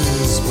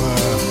zombies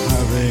were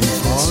having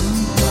fun.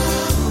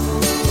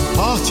 The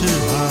party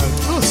had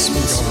just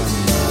begun.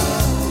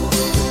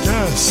 The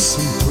guests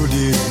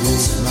included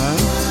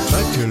Wolfman,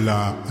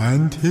 Dracula,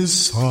 and his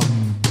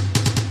son.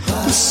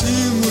 The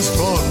scene was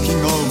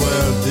rocking, all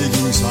were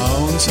digging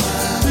sounds.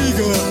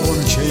 Eager on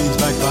chains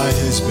back by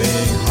his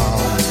baying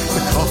hound.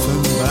 The coffin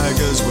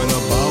baggers were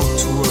about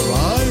to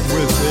arrive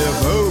with their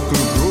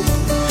vocal group,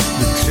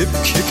 the Clip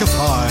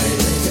Kickify.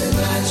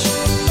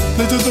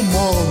 They did the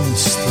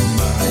monster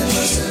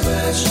mash.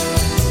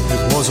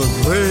 It was a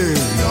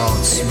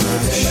graveyard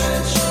smash.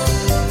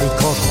 It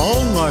caught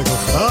on like a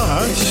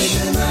flash.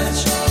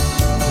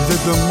 They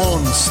did the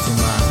monster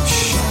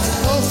mash.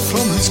 Out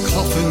from his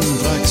coffin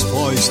Drax's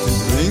voice did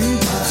ring.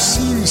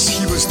 Seems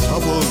he was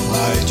troubled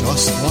by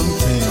just one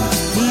thing.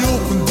 He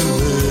opened the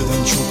lid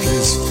and shook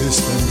his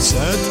fist and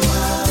said,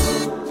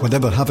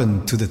 "Whatever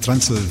happened to the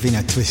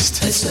Transylvania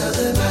twist?"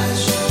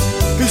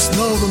 It's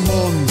now the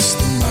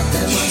monster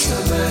mash.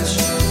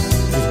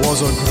 It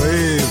was a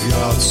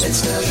graveyard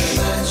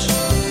smash.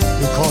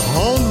 It caught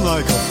on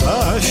like a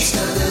flash.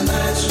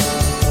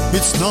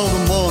 It's now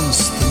the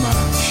monster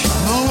mash.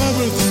 Now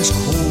everything's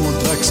cool,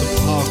 Drax a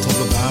part of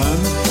the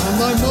band, and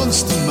my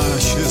monster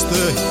mash is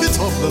the hit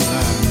of the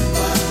land.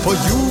 For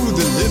you,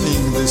 the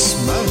living, this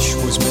mash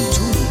was meant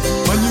to.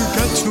 When you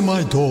get to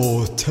my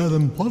door, tell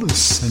them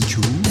Wallace sent you.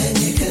 And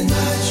you can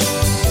mash.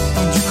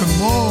 And you can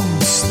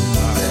monster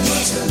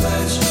mash.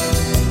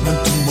 And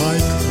to my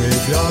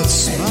graveyard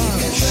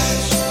smash.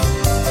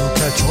 You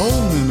catch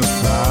on in a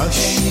flash.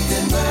 And you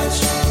can mash.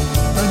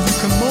 And you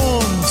can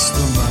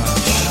monster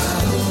mash.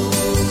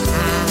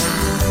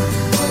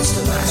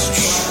 Monster mash.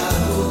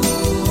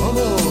 Come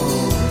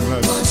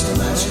on. Monster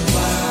mash.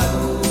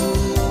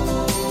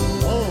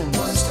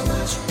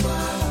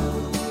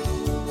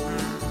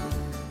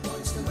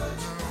 Monster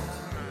mash.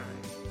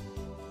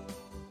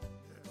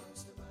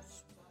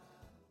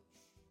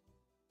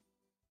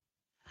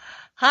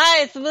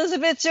 Hi, it's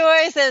Elizabeth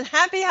Joyce, and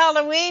happy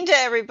Halloween to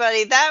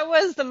everybody. That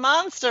was the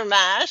Monster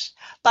Mash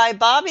by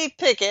Bobby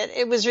Pickett.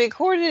 It was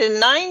recorded in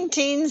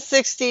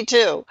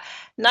 1962.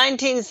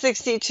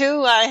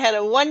 1962, I had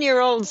a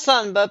 1-year-old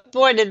son, but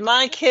boy, did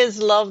my kids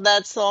love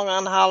that song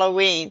on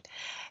Halloween.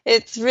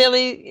 It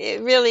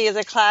really is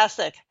a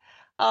classic.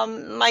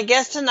 My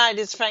guest tonight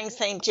is Frank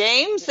St.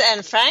 James,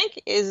 and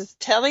Frank is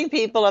telling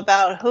people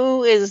about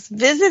who is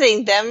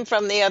visiting them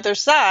from the other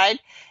side.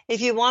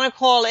 If you want to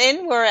call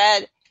in, we're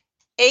at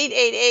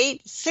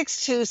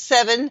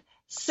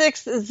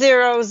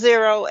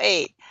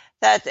 888-627-6008.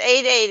 That's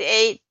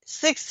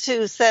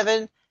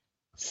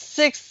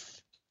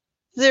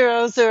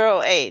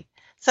 888-627-6008.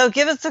 So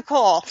give us a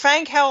call.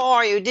 Frank, how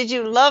are you? Did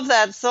you love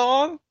that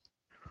song?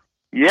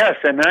 Yes,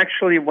 and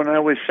actually when I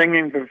was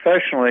singing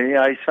professionally,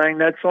 I sang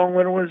that song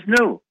when it was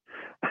new.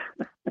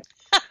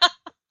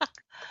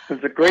 It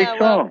was a great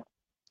song.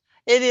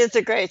 It is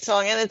a great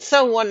song, and it's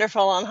so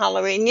wonderful on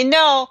Halloween. You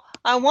know,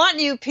 I want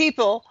you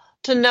people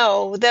to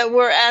know that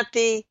we're at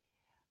the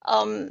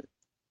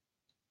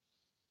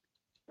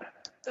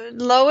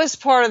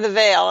lowest part of the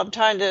veil. I'm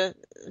trying to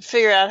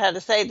figure out how to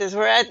say this.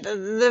 We're at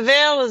the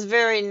veil is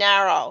very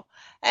narrow,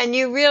 and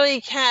you really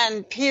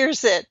can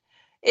pierce it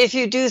if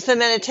you do some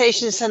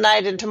meditations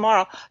tonight and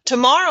tomorrow.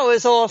 Tomorrow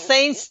is All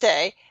Saints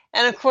Day,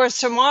 and of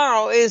course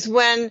tomorrow is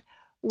when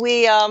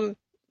we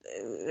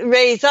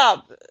raise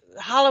up.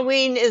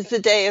 Halloween is the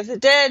Day of the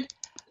Dead,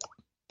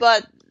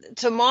 but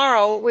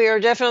tomorrow we are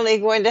definitely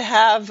going to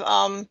have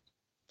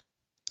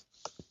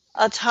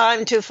a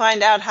time to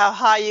find out how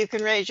high you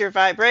can raise your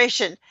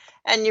vibration.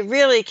 And you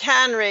really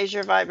can raise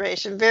your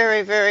vibration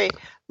very, very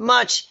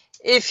much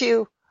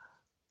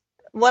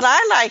what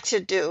I like to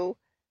do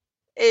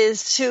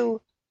is to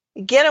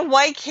get a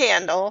white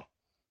candle,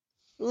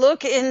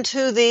 look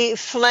into the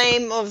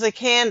flame of the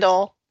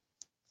candle,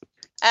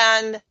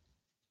 and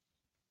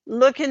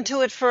look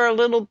into it for a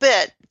little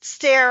bit,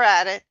 stare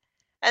at it,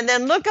 and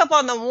then look up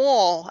on the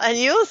wall, and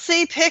you'll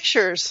see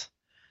pictures.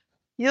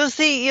 You'll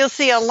see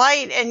a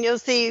light, and you'll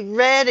see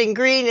red and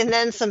green, and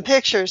then some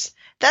pictures.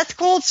 That's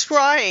called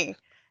scrying,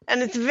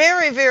 and it's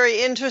very,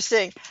 very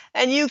interesting.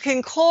 And you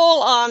can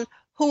call on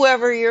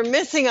whoever you're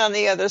missing on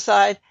the other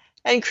side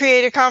and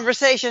create a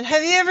conversation.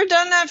 Have you ever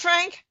done that,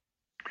 Frank?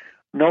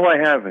 No, I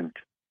haven't.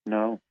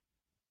 No.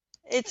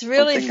 It's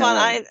really fun.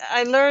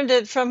 I learned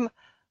it from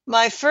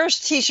my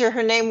first teacher.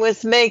 Her name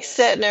was Meg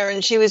Setner,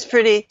 and she was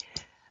pretty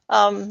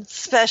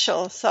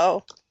special.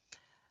 So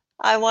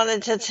I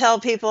wanted to tell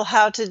people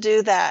how to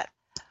do that.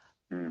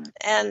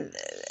 And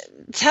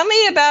tell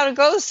me about a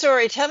ghost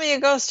story. Tell me a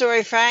ghost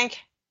story, Frank.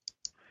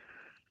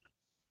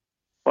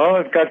 Well,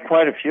 I've got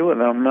quite a few of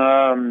them.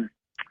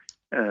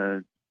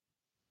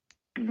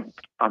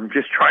 I'm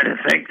just trying to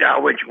think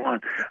now which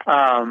one.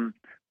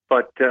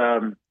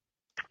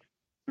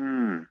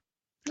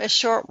 A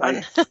short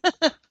one.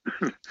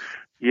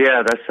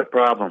 Yeah, that's the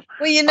problem.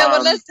 Well, you know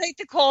what? Let's take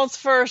the calls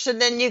first, and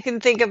then you can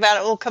think about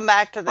it. We'll come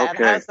back to that.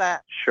 Okay. How's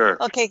that? Sure.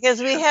 Okay,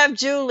 because we have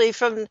Julie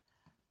from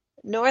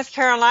North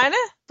Carolina,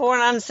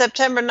 born on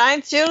September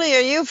 9th. Julie,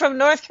 are you from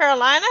North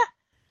Carolina?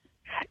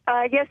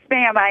 Yes,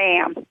 ma'am,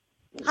 I am.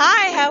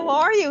 Hi, how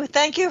are you?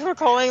 Thank you for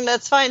calling.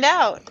 Let's find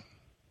out.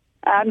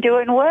 I'm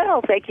doing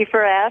well. Thank you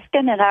for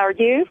asking. And how are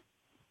you?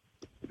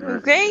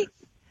 Great.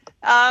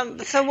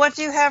 So what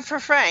do you have for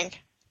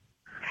Frank?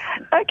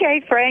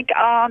 Okay, Frank.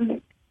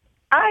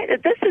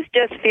 This is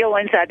just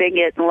feelings I've been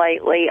getting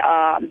lately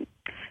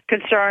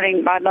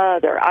concerning my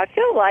mother. I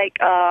feel like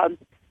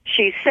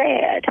she's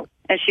sad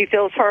and she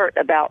feels hurt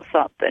about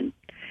something.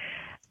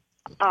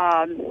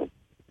 Now,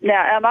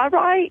 am I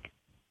right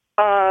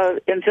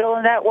in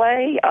feeling that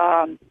way?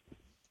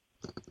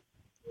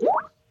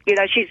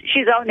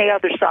 She's on the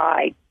other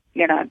side,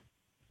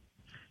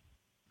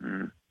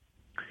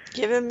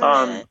 Give him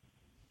a minute.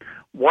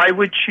 Why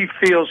would she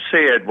feel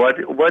sad?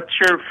 What's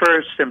your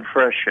first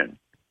impression?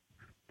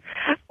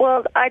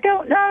 Well, I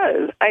don't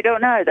know.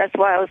 That's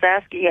why I was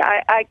asking you.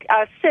 I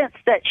sense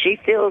that she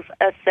feels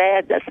a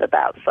sadness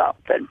about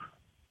something.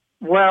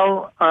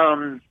 Well,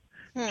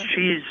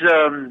 she's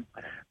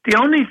the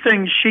only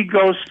thing she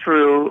goes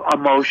through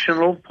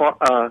emotional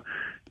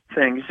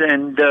things,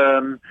 and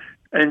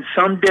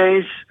some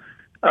days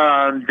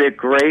they're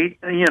great.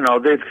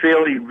 They're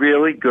feeling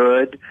really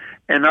good,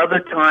 and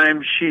other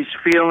times she's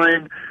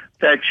feeling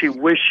that she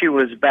wish she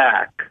was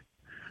back,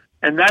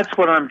 and that's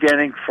what I'm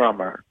getting from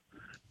her.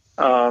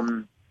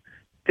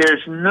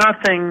 There's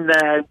nothing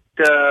that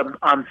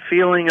I'm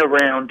feeling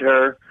around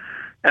her,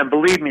 and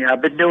believe me,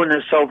 I've been doing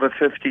this over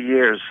 50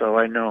 years, so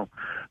I know.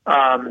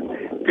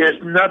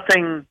 There's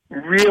nothing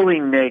really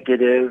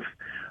negative,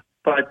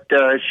 but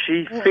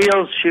she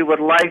feels she would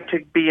like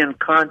to be in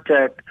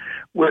contact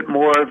with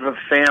more of a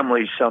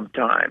family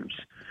sometimes.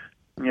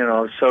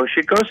 So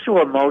she goes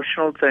through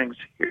emotional things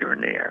here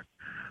and there.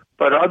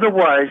 But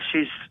otherwise,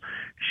 she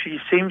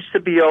seems to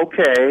be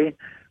okay,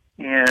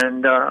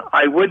 and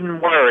I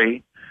wouldn't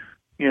worry.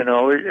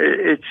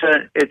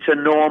 It's a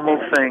normal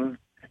thing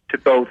to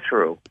go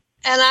through.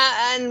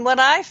 And what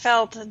I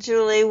felt,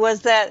 Julie,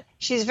 was that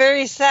she's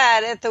very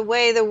sad at the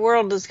way the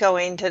world is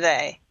going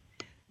today,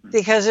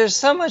 because there's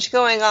so much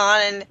going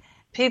on, and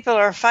people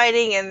are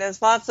fighting, and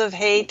there's lots of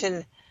hate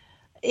and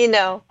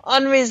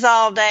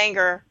unresolved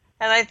anger.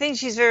 And I think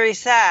she's very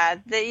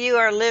sad that you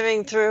are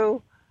living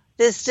through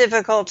this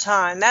difficult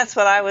time. That's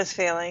what I was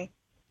feeling.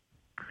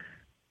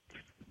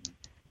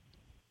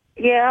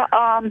 Yeah,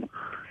 I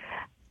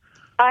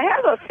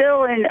have a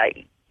feeling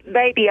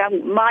maybe I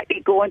might be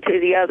going to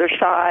the other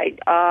side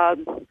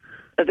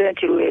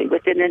eventually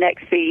within the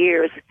next few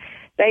years.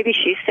 Maybe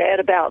she's sad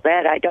about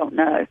that. I don't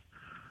know.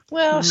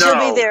 Well, she'll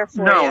be there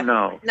for you.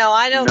 No,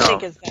 I don't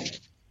think it's that.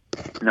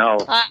 No,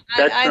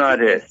 that's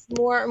not it. It's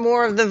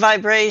more of the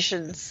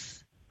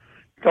vibrations.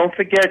 Don't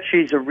forget,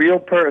 she's a real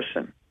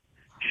person.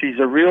 She's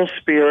a real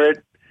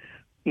spirit,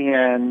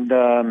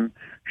 and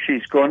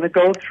she's going to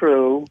go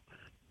through,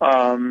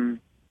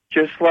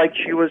 just like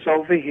she was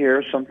over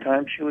here.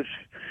 Sometimes she was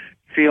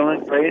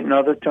feeling great, and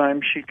other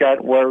times she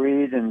got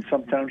worried, and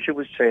sometimes she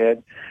was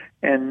sad.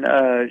 And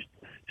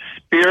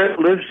spirit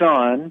lives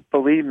on,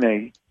 believe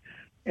me.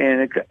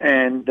 And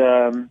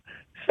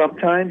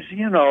sometimes,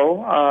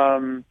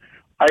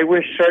 I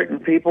wish certain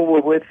people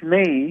were with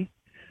me,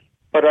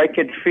 but I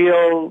could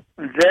feel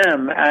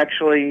them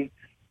actually,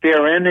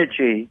 their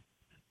energy,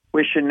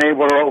 wishing they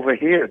were over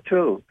here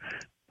too.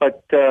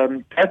 But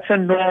that's a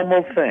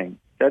normal thing.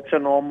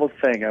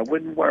 I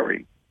wouldn't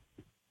worry.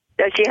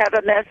 Does she have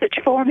a message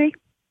for me?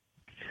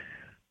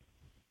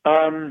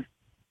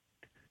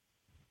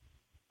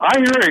 I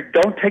heard,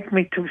 don't take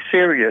me too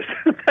serious.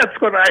 That's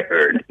what I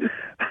heard.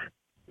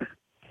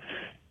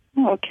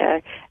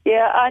 Okay.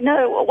 Yeah, I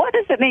know. What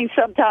does it mean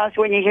sometimes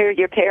when you hear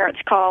your parents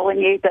calling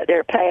you that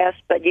they're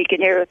passed, but you can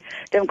hear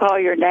them call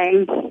your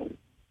name?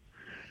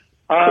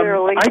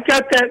 Clearly. I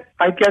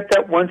get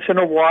that once in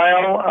a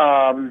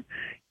while,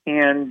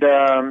 and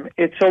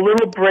it's a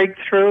little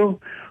breakthrough.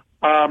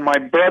 My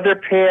brother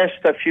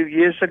passed a few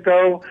years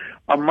ago.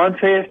 A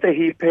month after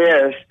he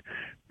passed,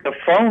 the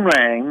phone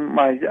rang,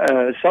 my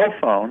cell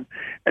phone,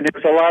 and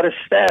there was a lot of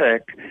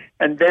static.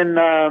 And then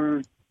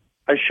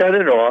I shut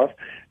it off,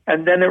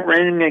 and then it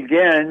rang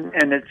again,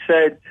 and it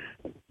said,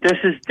 "This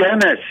is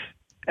Dennis."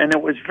 And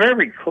it was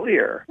very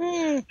clear.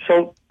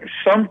 So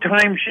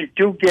sometimes you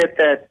do get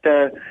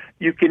that,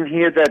 you can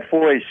hear that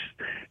voice.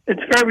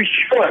 It's very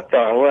short,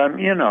 though,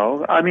 you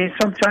know. I mean,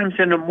 sometimes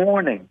in the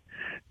morning,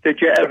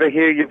 did you ever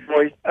hear your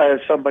voice,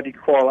 somebody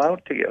call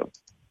out to you?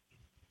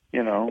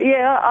 You know?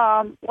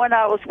 Yeah, when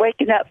I was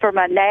waking up from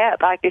my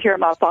nap, I could hear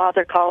my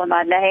father calling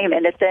my name,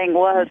 and the thing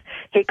was,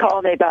 he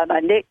called me by my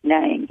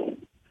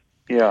nickname.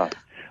 Yeah.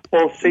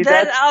 Well, see,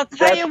 I'll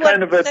tell that's you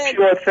kind of a said,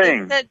 pure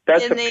thing.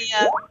 That's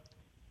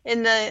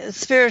in the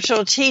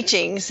spiritual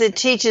teachings, it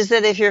teaches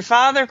that if your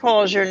father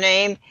calls your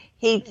name,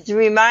 he's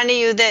reminding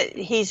you that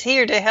he's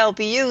here to help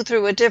you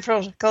through a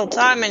difficult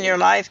time in your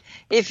life.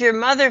 If your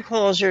mother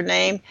calls your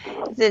name,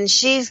 then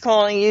she's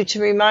calling you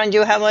to remind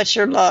you how much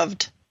you're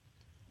loved.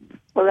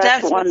 Well,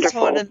 that's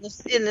wonderful. wonderful. What's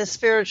taught in the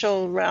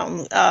spiritual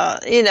realm,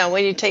 you know,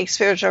 when you take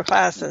spiritual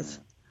classes.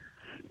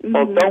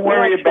 Well, don't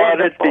worry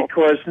about it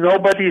because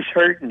nobody's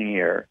hurting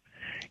here.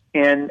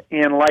 And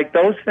like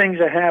those things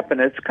that happen,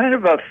 it's kind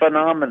of a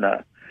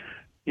phenomena.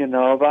 You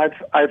know,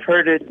 I've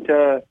heard it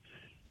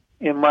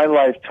in my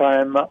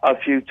lifetime a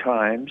few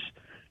times.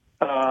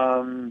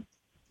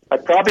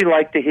 I'd probably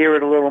like to hear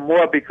it a little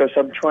more because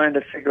I'm trying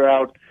to figure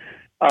out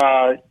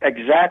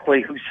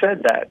exactly who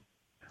said that,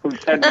 who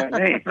said my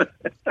name.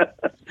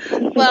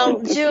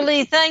 Well,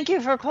 Julie, thank you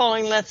for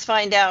calling. Let's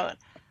find out.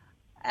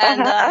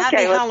 And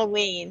happy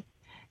Halloween.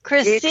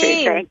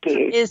 Christine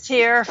is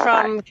here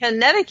from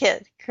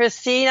Connecticut.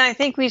 Christine, I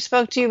think we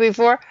spoke to you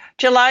before,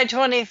 July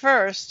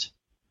 21st.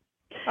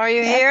 Are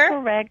you here?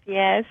 That's correct,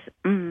 yes.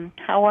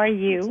 How are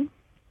you?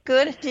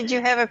 Good. Did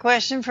you have a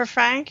question for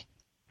Frank?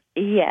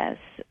 Yes.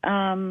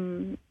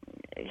 Once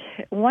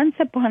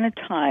upon a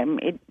time,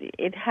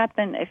 it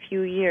happened a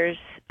few years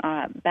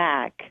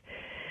back.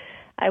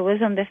 I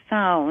was on the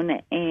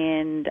phone,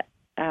 and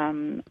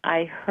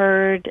I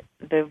heard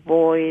the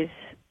voice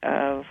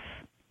of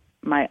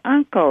my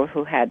uncle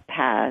who had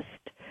passed,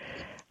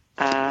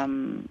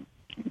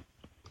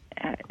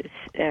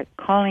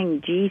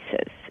 calling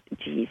Jesus.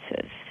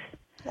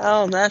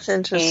 Oh, that's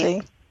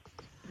interesting.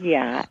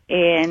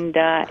 And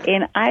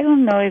I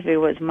don't know if it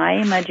was my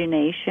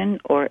imagination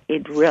or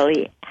it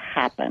really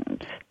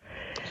happened.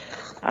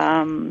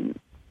 Can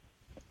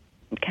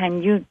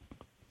you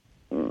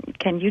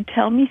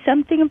tell me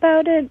something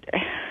about it?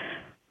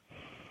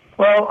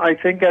 Well, I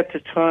think at the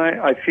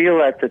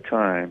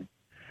time,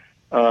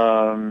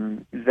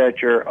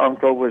 that your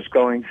uncle was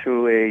going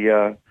through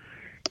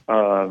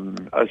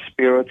a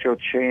spiritual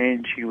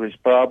change. He was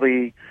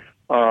probably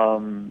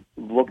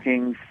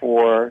looking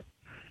for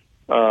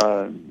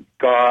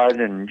God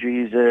and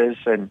Jesus,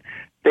 and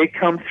they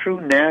come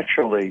through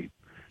naturally.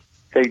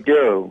 They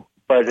do,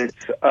 but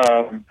it's.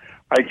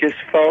 I just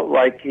felt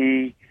like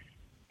he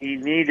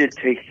needed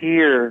to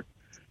hear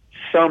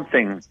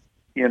something,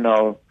 you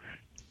know,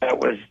 that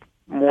was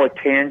more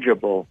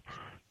tangible.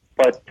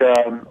 But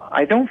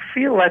I don't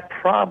feel that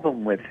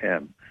problem with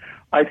him.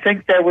 I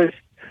think there was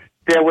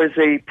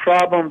a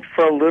problem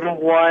for a little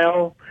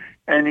while,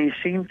 and he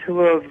seemed to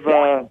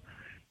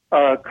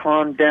have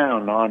calmed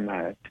down on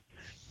that.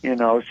 You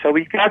know, so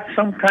he got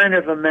some kind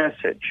of a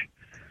message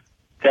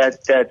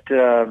that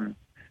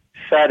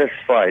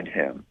satisfied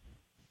him.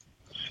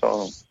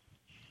 So,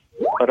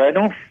 but I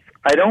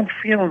don't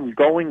feel him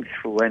going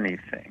through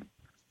anything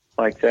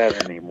like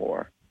that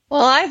anymore.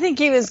 Well, I think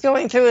he was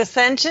going through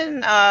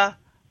ascension.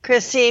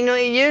 Christine,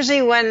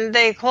 usually when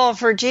they call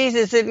for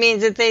Jesus, it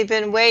means that they've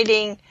been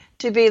waiting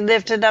to be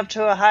lifted up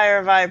to a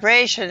higher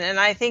vibration, and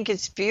I think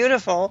it's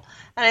beautiful.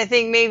 And I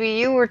think maybe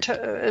you were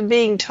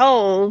being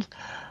told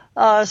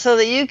so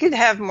that you could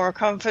have more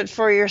comfort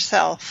for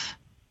yourself.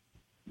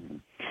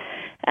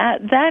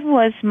 That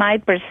was my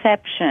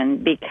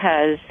perception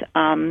because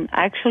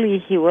actually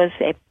he was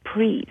a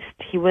priest.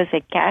 He was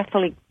a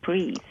Catholic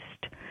priest,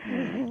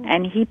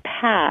 and he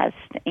passed,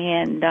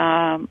 and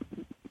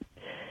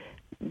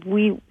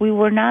we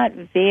were not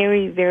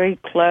very, very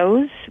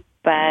close,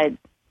 but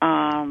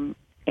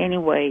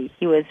anyway,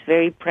 he was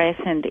very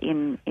present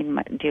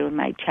during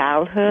my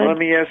childhood. Let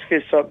me ask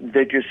you something.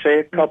 Did you say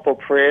a couple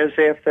prayers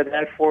after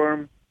that for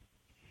him?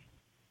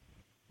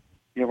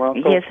 Your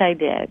uncle? Yes, I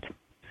did.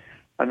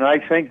 And I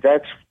think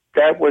that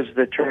was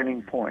the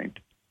turning point,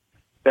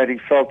 that he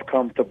felt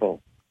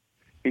comfortable.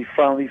 He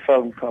finally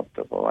felt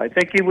comfortable. I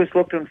think he was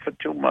looking for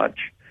too much,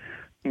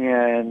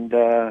 and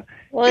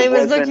well, he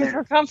was looking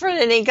for comfort,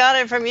 and he got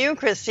it from you,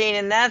 Christine,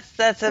 and that's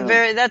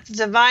a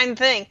divine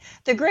thing.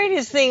 The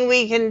greatest thing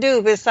we can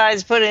do,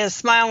 besides putting a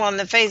smile on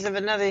the face of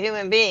another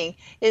human being,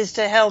 is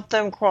to help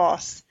them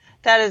cross.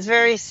 That is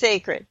very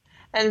sacred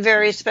and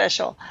very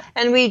special.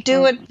 And we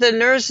do it, the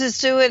nurses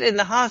do it in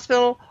the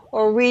hospital,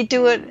 or we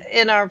do it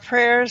in our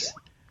prayers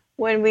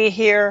when we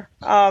hear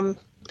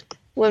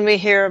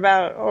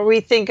about, or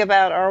we think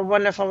about our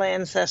wonderful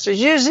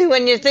ancestors. Usually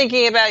when you're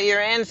thinking about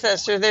your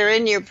ancestor, they're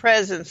in your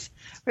presence.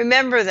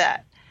 Remember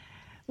that.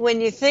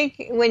 When you think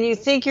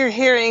you're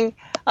hearing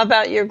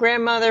about your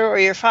grandmother or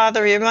your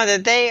father or your mother,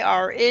 they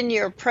are in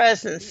your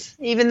presence.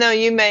 Even though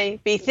you may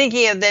be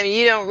thinking of them,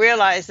 you don't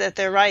realize that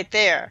they're right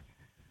there.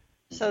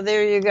 So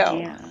there you go.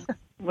 Yeah.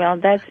 Well,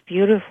 that's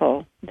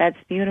beautiful. That's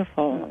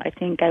beautiful. I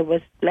think I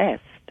was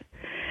blessed.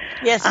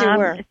 Yes, you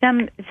were.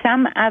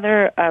 Some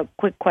other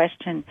quick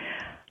question.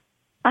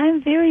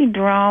 I'm very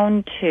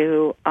drawn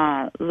to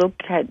look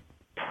at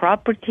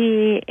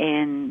property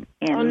and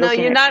oh, no, looking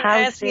you're at not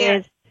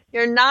houses.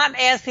 You're not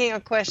asking a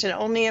question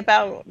only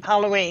about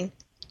Halloween.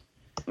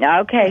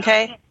 Okay.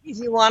 Okay. If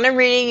you want a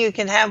reading, you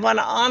can have one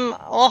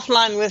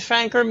offline with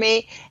Frank or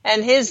me,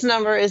 and his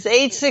number is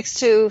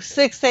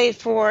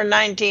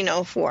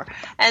 862-684-1904.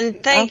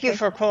 And thank you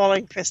for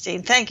calling,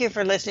 Christine. Thank you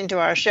for listening to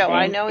our show.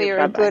 I know you're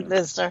a good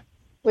listener.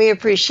 We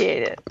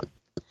appreciate it.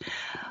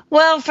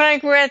 Well,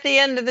 Frank, we're at the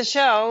end of the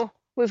show.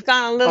 We've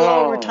gone a little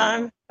over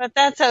time, but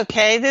that's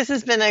okay. This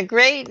has been a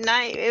great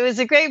night. It was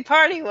a great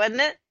party,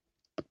 wasn't it?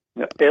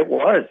 It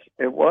was.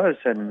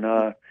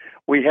 And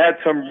we had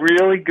some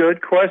really good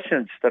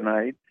questions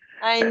tonight.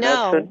 I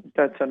know.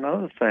 That's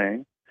another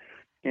thing.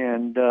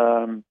 And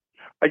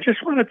I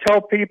just want to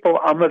tell people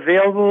I'm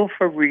available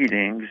for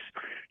readings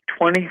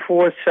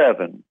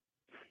 24/7.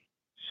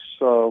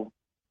 So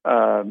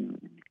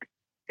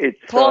it's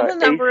call the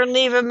number and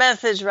leave a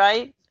message,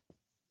 right?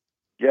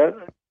 Yeah.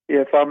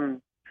 If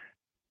I'm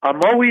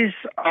always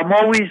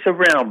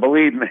around.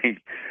 Believe me,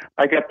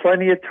 I got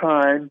plenty of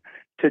time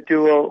to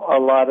do a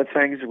lot of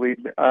things.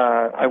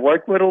 I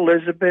work with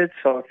Elizabeth,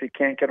 so if you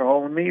can't get a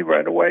hold of me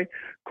right away,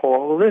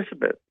 call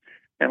Elizabeth,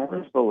 and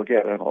Elizabeth will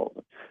get a hold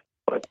of it.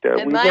 But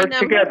we work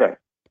together.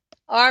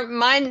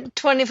 My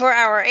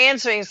 24-hour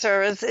answering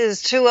service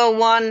is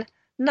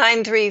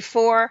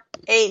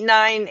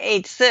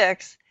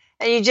 201-934-8986,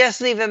 and you just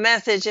leave a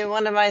message, and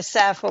one of my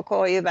staff will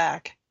call you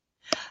back.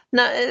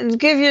 Now,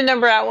 give your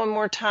number out one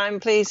more time,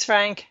 please,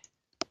 Frank.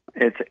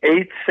 It's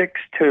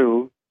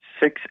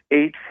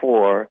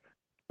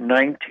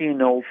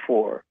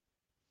 862-684-1904.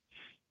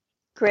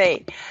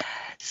 Great.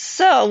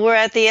 So we're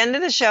at the end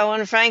of the show,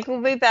 and Frank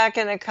will be back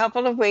in a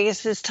couple of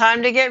weeks. It's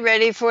time to get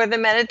ready for the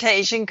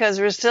meditation because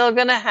we're still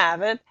going to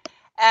have it.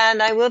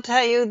 And I will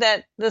tell you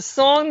that the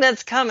song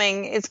that's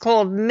coming is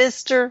called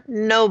Mr.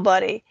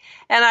 Nobody.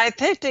 And I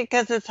picked it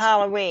because it's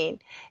Halloween.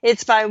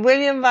 It's by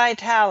William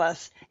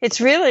Vitalis. It's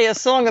really a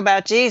song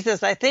about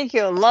Jesus. I think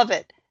you'll love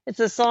it. It's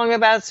a song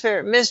about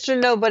spirit. Mr.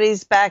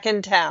 Nobody's back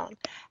in town.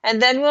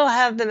 And then we'll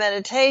have the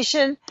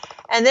meditation.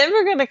 And then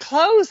we're going to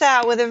close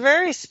out with a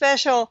very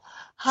special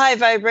high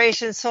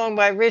vibration song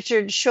by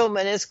Richard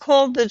Schulman. It's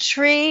called The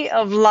Tree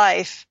of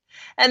Life.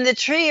 And the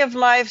Tree of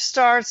Life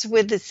starts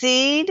with the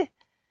seed,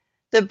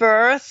 the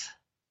birth,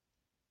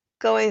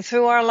 going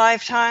through our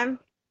lifetime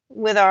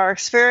with our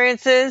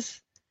experiences,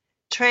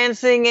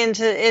 transiting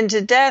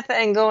into death,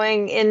 and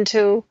going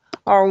into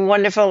our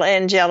wonderful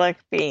angelic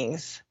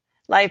beings,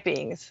 light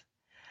beings.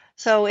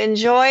 So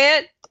enjoy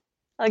it.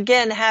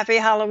 Again, happy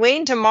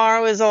Halloween.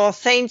 Tomorrow is All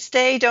Saints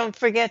Day. Don't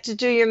forget to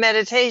do your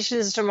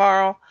meditations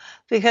tomorrow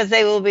because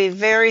they will be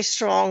very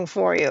strong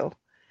for you.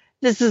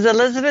 This is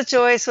Elizabeth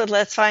Joyce with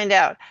Let's Find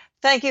Out.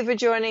 Thank you for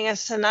joining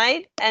us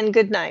tonight, and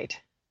good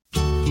night.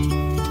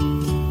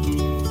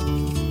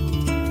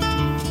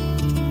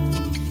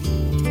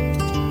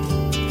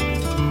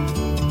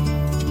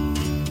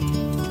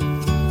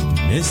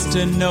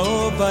 Mr.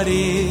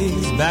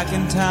 Nobody's back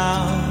in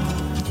town.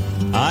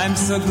 I'm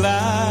so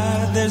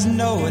glad there's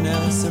no one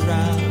else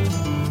around.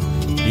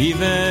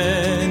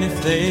 Even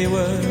if they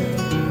were,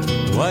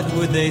 what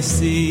would they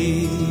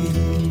see?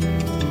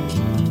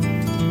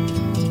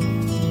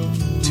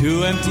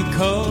 Two empty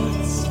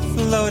coats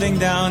floating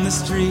down the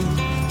street,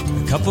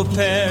 a couple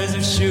pairs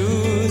of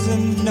shoes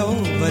and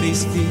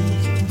nobody's feet.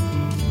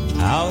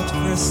 Out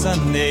for a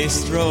Sunday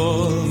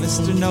stroll,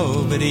 Mr.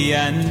 Nobody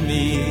and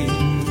me.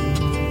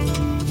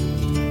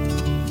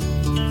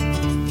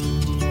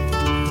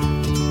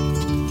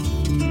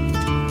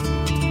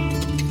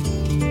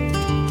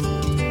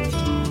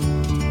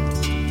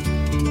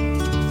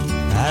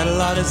 Had a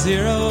lot of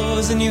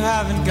zeros and you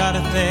haven't got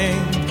a thing.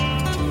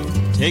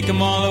 Take them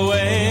all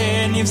away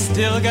and you've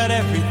still got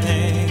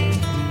everything.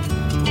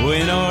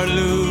 Win or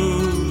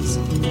lose,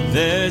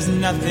 there's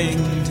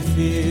nothing to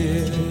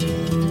fear.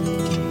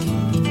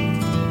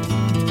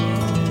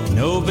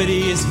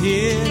 Nobody is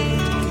here,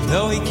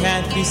 though he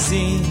can't be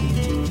seen.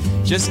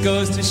 Just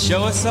goes to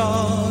show us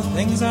all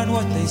things aren't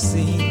what they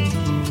seem.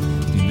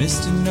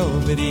 Mr.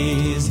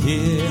 Nobody is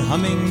here,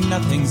 humming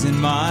nothing's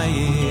in my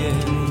ear.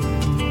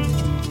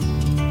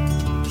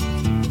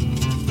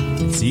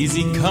 It's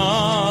easy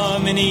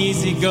come and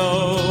easy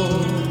go,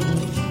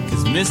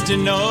 'cause Mr.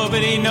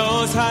 Nobody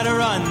knows how to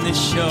run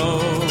this show,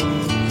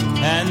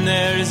 and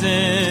there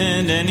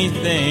isn't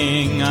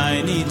anything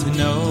I need to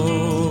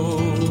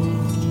know.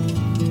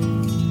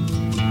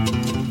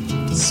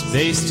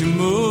 Space to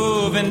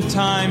move and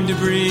time to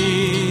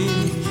breathe,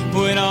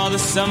 when all the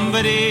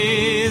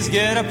somebodies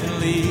get up and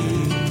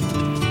leave.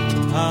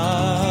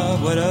 Ah,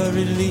 what a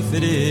relief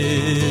it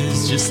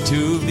is just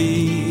to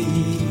be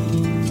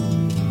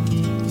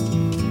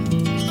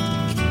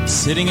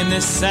sitting in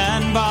this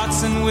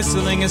sandbox and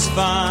whistling is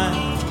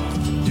fine.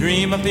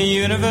 Dream up a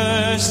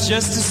universe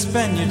just to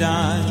spend your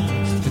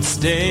dime, but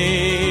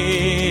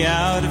stay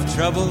out of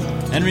trouble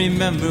and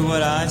remember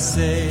what I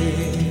say.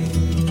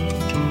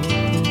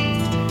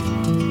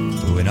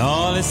 When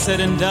all is said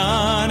and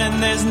done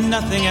and there's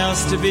nothing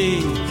else to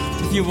be,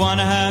 if you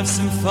want to have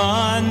some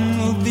fun,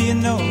 we'll be a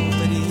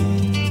nobody.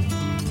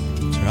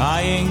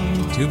 Trying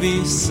to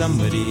be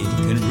somebody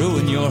can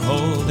ruin your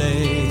whole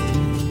day.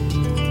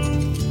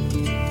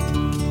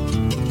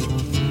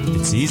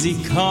 It's easy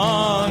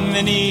come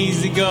and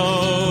easy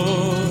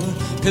go,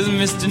 'cause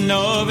Mr.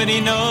 Nobody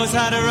knows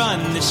how to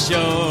run the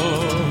show,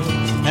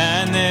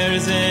 and there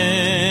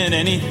isn't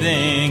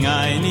anything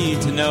I need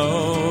to know.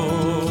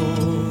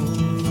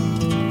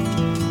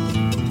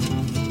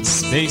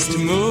 Space to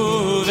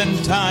move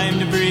and time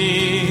to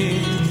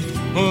breathe,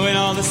 when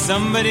all the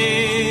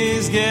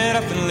somebodies get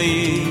up and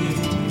leave.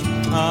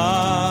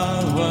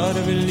 Ah, what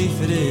a relief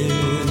it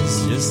is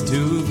just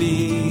to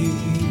be.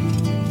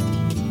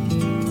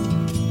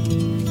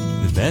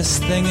 The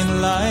best thing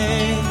in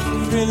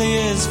life really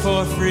is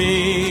for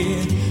free.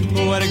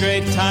 What a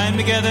great time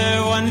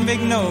together, one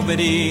big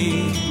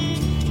nobody.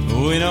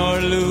 Win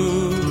or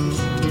lose,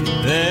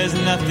 there's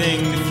nothing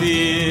to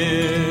fear.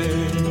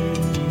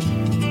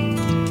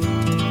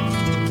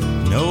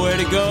 Nowhere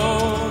to go,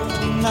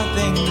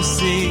 nothing to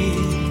see.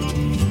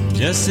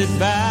 Just sit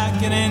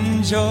back and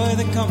enjoy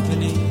the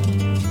company.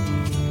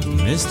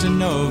 Mr.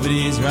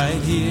 Nobody's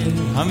right here,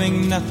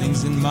 humming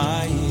nothing's in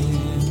my ear.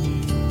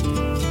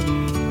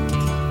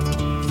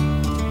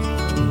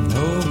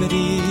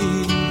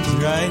 Nobody's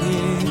right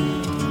here,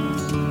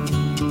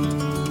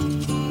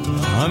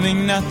 humming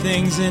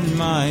nothing's in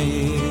my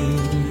ear.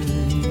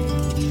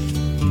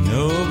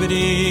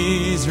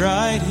 Nobody's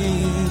right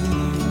here,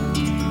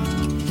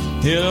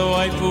 he'll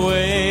wipe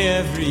away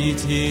every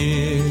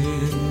tear.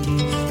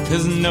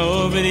 'Cause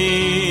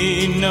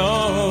nobody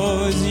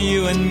knows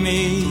you and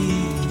me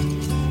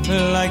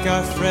like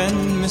our friend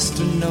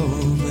Mr.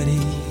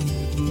 Nobody.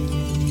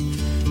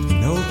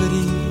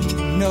 Nobody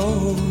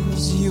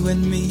knows you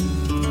and me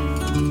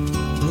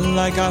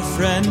like our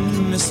friend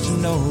Mr.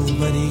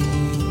 Nobody.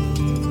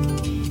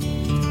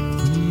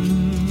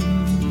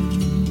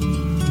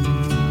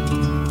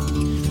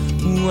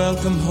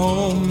 Welcome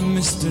home,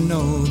 Mr.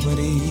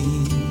 Nobody.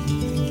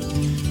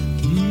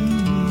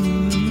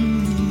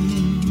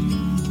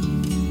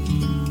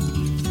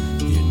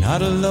 You're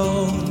not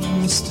alone,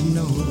 Mr.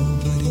 Nobody.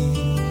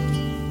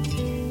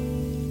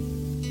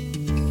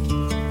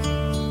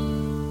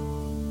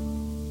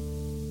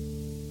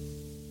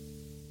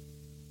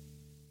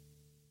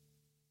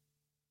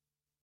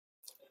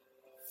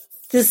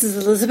 This is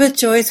Elizabeth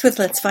Joyce with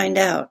Let's Find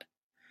Out.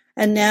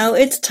 And now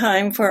it's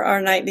time for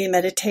our nightly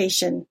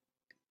meditation.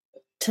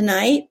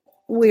 Tonight,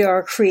 we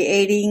are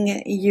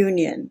creating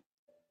union,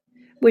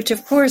 which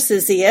of course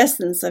is the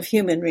essence of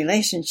human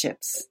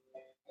relationships.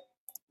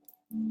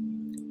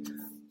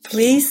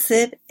 Please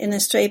sit in a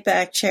straight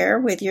back chair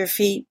with your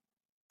feet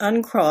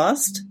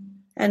uncrossed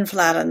and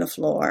flat on the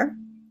floor,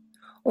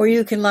 or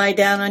you can lie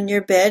down on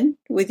your bed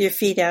with your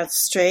feet out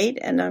straight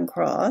and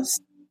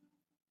uncrossed,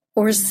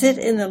 or sit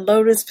in the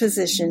lotus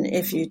position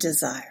if you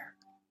desire.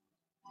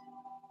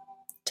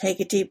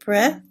 Take a deep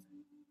breath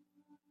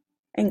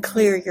and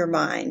clear your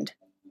mind.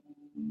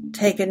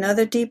 Take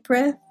another deep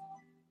breath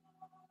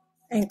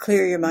and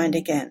clear your mind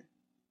again.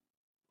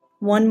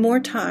 One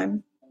more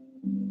time,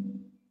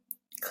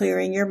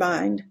 clearing your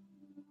mind.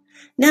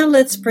 Now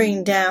let's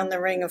bring down the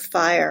ring of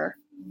fire.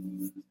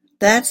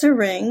 That's a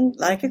ring,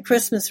 like a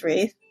Christmas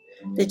wreath,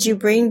 that you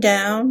bring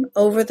down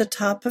over the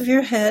top of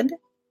your head,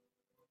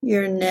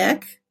 your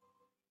neck,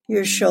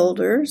 your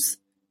shoulders,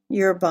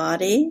 your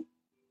body,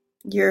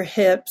 your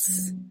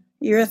hips,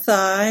 your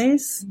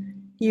thighs,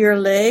 your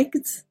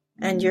legs,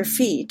 and your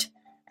feet,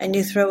 and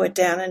you throw it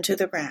down into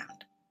the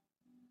ground.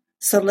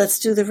 So let's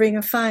do the ring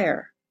of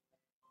fire.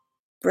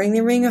 Bring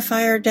the ring of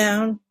fire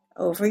down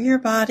over your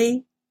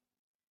body,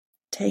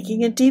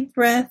 taking a deep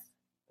breath,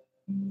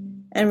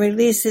 and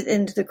release it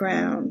into the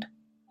ground.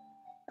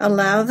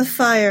 Allow the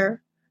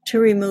fire to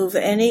remove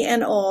any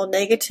and all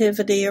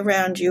negativity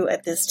around you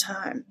at this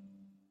time.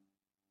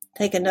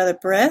 Take another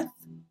breath.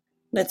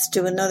 Let's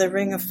do another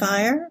ring of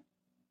fire.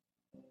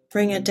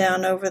 Bring it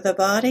down over the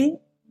body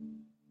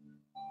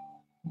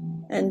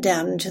and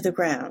down into the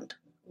ground.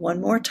 One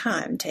more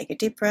time. Take a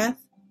deep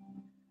breath.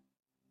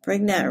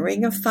 Bring that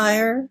ring of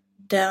fire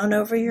down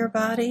over your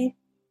body.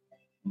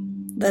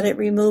 Let it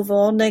remove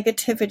all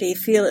negativity.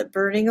 Feel it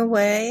burning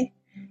away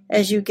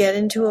as you get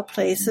into a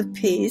place of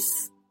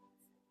peace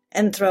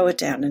and throw it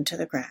down into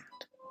the ground.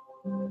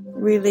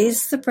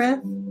 Release the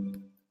breath.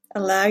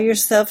 Allow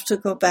yourself to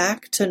go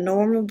back to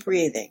normal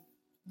breathing.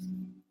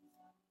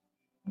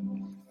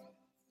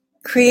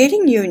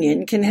 Creating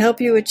union can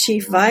help you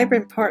achieve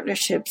vibrant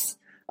partnerships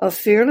of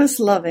fearless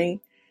loving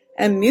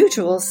and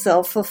mutual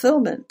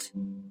self-fulfillment.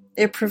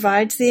 It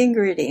provides the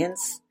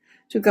ingredients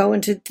to go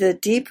into the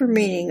deeper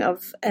meaning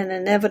of an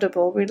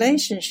inevitable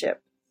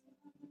relationship.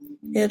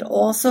 It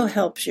also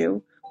helps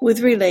you with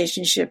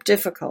relationship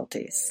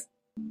difficulties.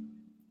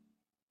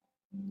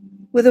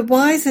 With a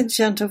wise and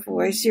gentle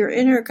voice, your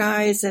inner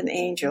guides and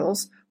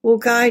angels will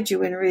guide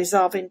you in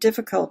resolving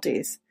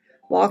difficulties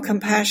while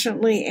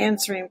compassionately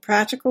answering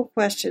practical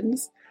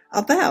questions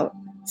about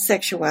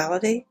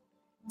sexuality,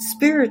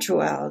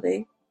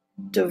 spirituality,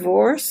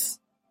 divorce,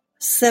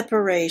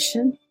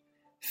 separation,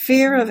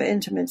 fear of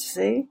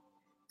intimacy,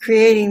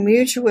 creating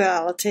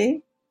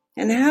mutuality,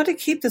 and how to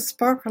keep the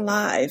spark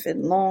alive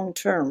in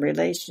long-term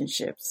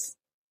relationships.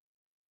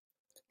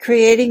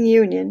 Creating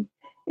union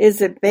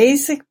is a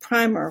basic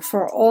primer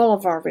for all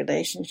of our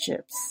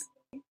relationships.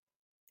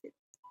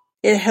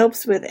 It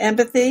helps with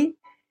empathy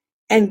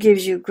and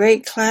gives you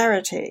great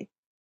clarity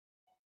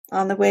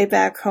on the way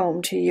back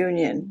home to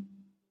union.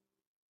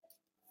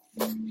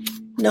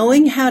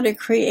 Knowing how to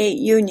create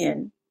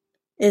union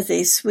is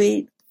a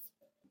sweet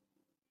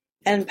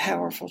and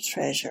powerful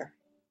treasure.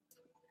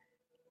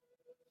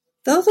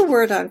 Though the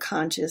word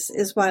unconscious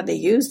is widely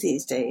used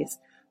these days,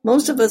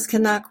 most of us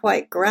cannot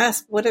quite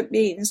grasp what it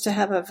means to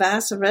have a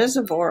vast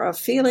reservoir of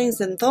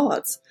feelings and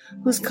thoughts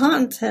whose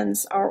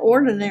contents are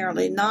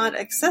ordinarily not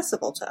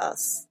accessible to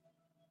us.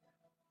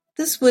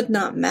 This would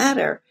not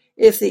matter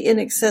if the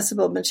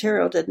inaccessible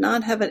material did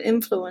not have an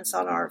influence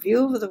on our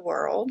view of the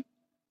world,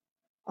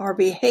 our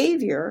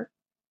behavior,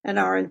 and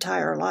our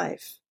entire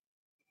life.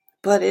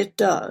 But it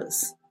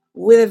does,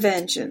 with a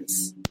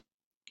vengeance.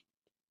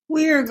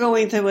 We are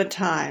going through a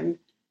time,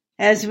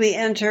 as we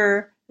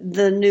enter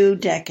the new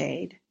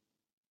decade,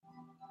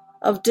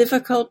 of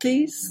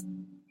difficulties,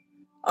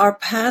 our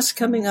past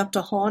coming up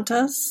to haunt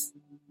us,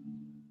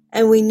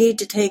 and we need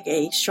to take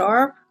a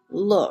sharp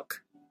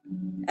look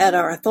at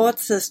our thought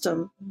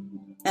system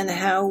and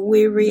how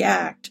we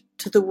react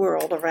to the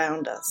world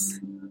around us.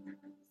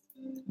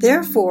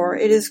 Therefore,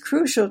 it is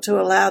crucial to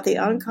allow the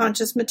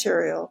unconscious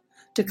material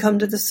to come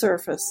to the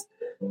surface,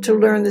 to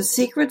learn the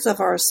secrets of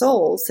our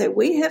souls that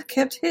we have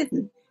kept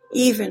hidden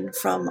even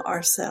from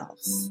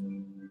ourselves.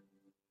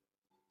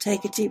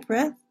 Take a deep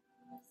breath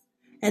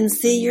and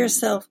see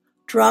yourself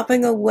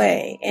dropping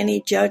away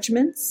any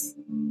judgments,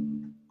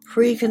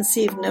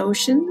 preconceived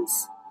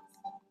notions,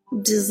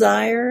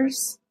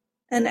 desires,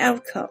 and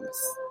outcomes.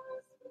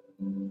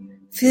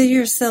 Feel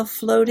yourself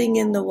floating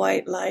in the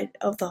white light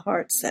of the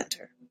heart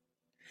center.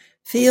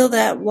 Feel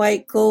that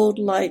white gold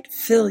light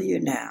fill you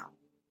now.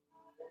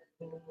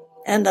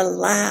 And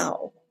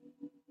allow.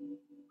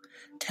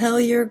 Tell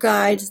your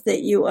guides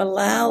that you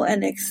allow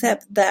and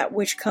accept that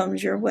which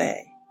comes your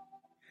way,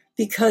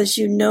 because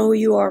you know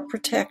you are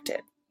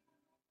protected.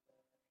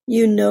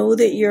 You know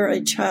that you're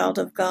a child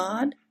of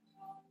God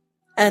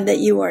and that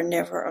you are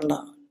never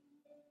alone.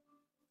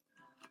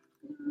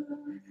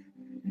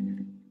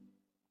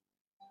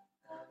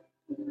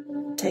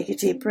 Take a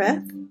deep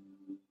breath.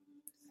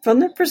 From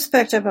the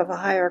perspective of a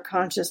higher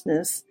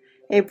consciousness,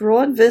 a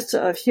broad vista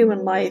of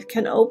human life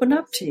can open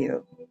up to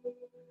you.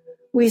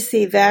 We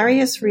see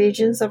various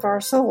regions of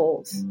our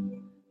souls,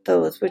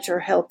 those which are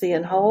healthy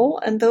and whole,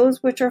 and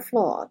those which are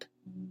flawed.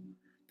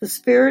 The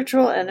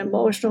spiritual and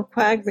emotional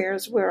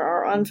quagmires where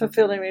our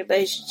unfulfilling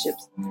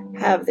relationships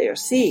have their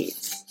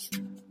seeds.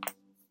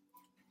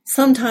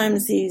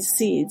 Sometimes these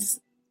seeds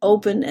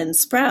open and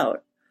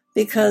sprout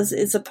because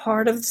it's a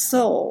part of the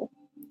soul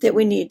that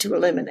we need to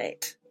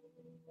eliminate.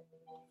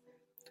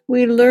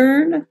 We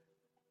learn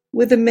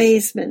with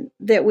amazement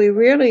that we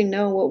really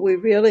know what we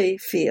really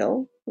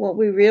feel, what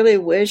we really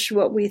wish,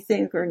 what we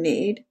think or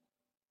need.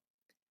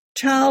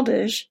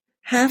 Childish,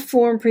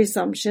 half-formed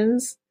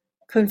presumptions,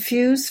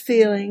 confused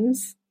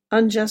feelings,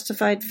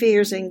 unjustified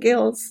fears and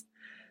guilts,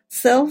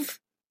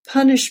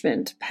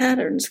 self-punishment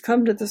patterns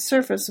come to the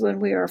surface when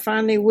we are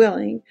finally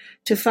willing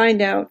to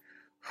find out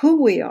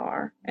who we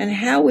are and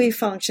how we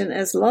function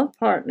as love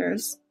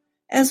partners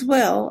as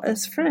well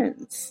as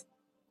friends.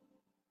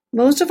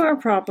 Most of our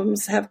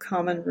problems have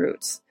common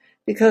roots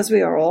because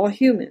we are all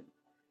human,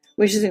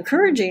 which is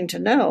encouraging to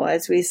know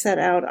as we set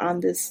out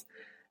on this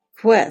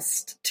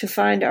quest to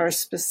find our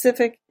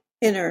specific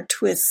inner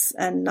twists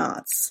and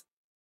knots.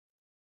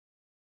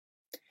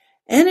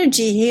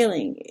 Energy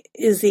healing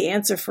is the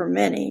answer for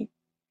many.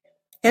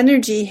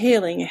 Energy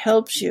healing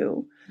helps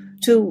you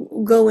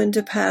to go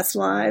into past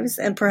lives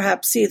and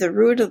perhaps see the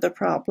root of the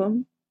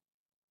problem,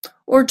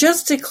 or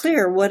just to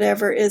clear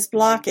whatever is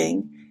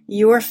blocking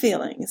your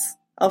feelings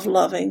of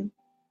loving,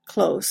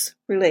 close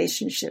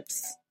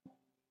relationships.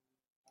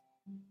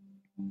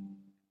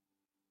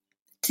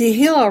 To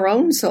heal our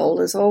own soul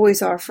is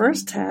always our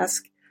first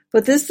task,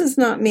 But this does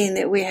not mean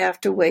that we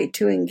have to wait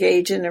to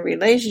engage in a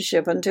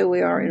relationship until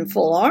we are in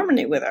full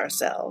harmony with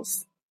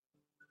ourselves.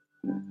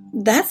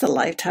 That's a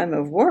lifetime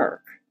of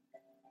work.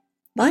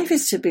 Life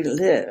is to be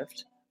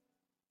lived,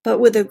 but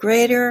with a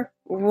greater,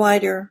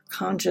 wider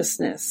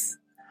consciousness.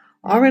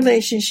 Our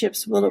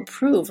relationships will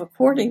improve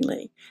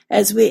accordingly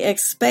as we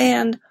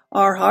expand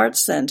our heart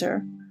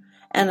center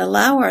and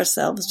allow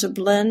ourselves to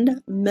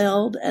blend,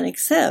 meld, and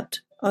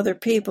accept other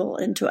people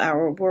into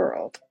our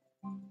world.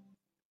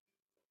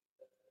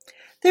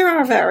 There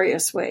are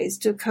various ways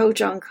to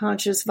coach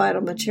unconscious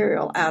vital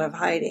material out of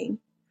hiding.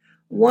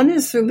 One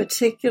is through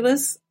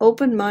meticulous,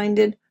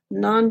 open-minded,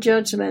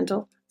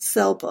 non-judgmental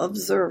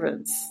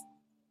self-observance.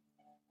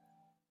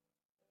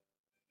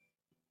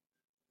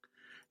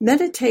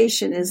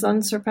 Meditation is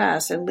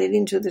unsurpassed in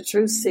leading to the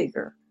truth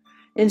seeker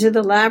into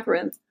the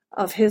labyrinth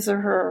of his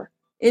or her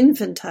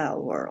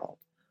infantile world.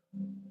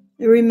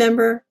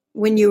 Remember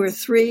when you were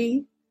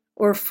 3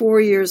 or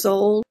 4 years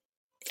old?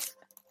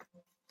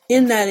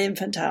 In that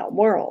infantile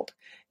world,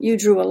 you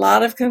drew a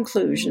lot of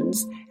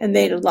conclusions and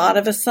made a lot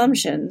of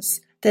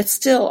assumptions that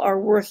still are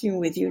working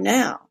with you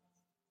now.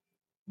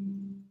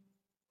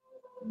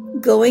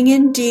 Going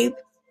in deep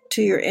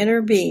to your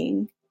inner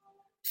being,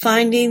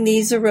 finding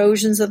these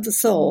erosions of the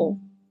soul,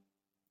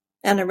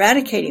 and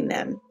eradicating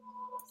them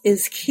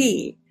is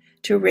key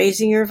to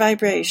raising your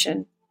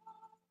vibration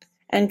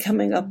and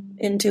coming up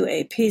into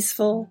a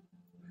peaceful,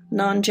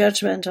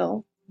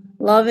 non-judgmental,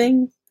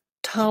 loving,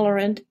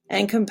 tolerant,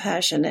 and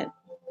compassionate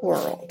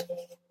world.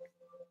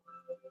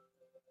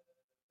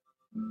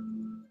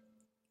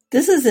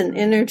 This is an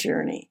inner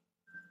journey,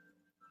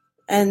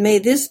 and may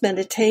this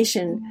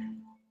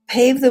meditation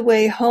pave the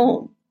way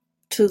home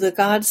to the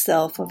God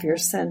self of your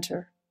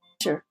center.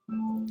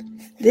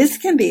 This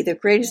can be the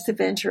greatest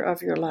adventure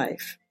of your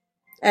life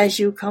as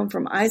you come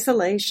from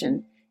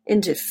isolation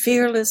into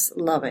fearless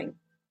loving.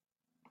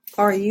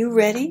 Are you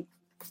ready?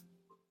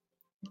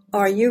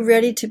 Are you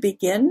ready to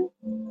begin?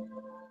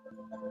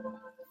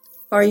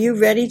 Are you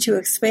ready to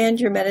expand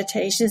your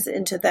meditations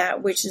into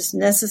that which is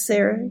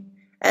necessary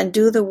and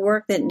do the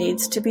work that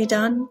needs to be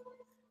done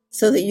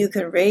so that you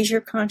can raise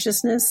your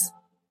consciousness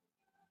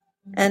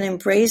and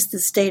embrace the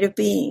state of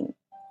being,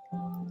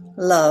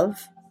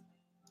 love,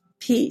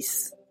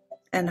 peace,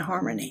 and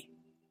harmony?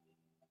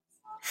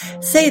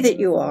 Say that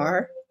you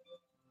are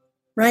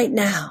right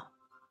now.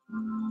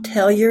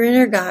 Tell your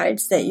inner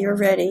guides that you're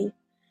ready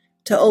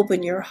to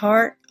open your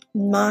heart,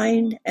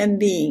 mind, and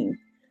being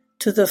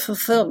to the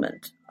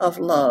fulfillment of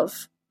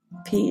love,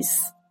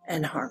 peace,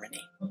 and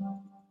harmony.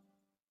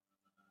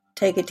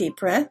 Take a deep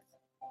breath.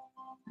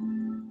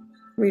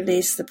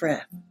 Release the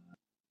breath.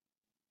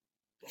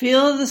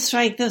 Feel the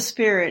strength of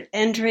spirit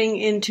entering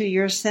into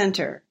your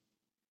center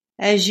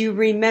as you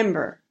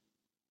remember,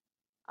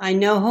 I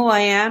know who I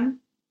am,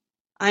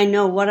 I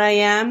know what I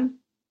am,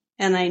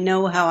 and I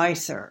know how I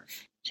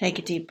serve. Take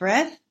a deep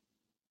breath.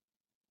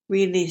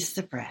 Release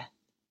the breath.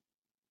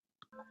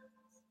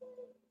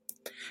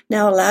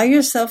 Now allow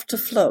yourself to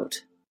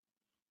float.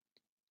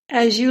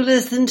 As you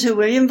listen to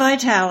William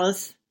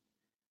Vitalis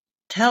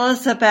tell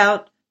us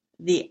about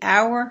the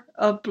hour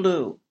of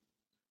blue,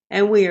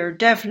 and we are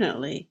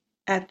definitely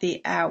at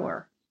the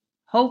hour.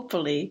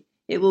 Hopefully,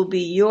 it will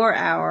be your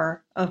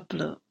hour of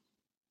blue.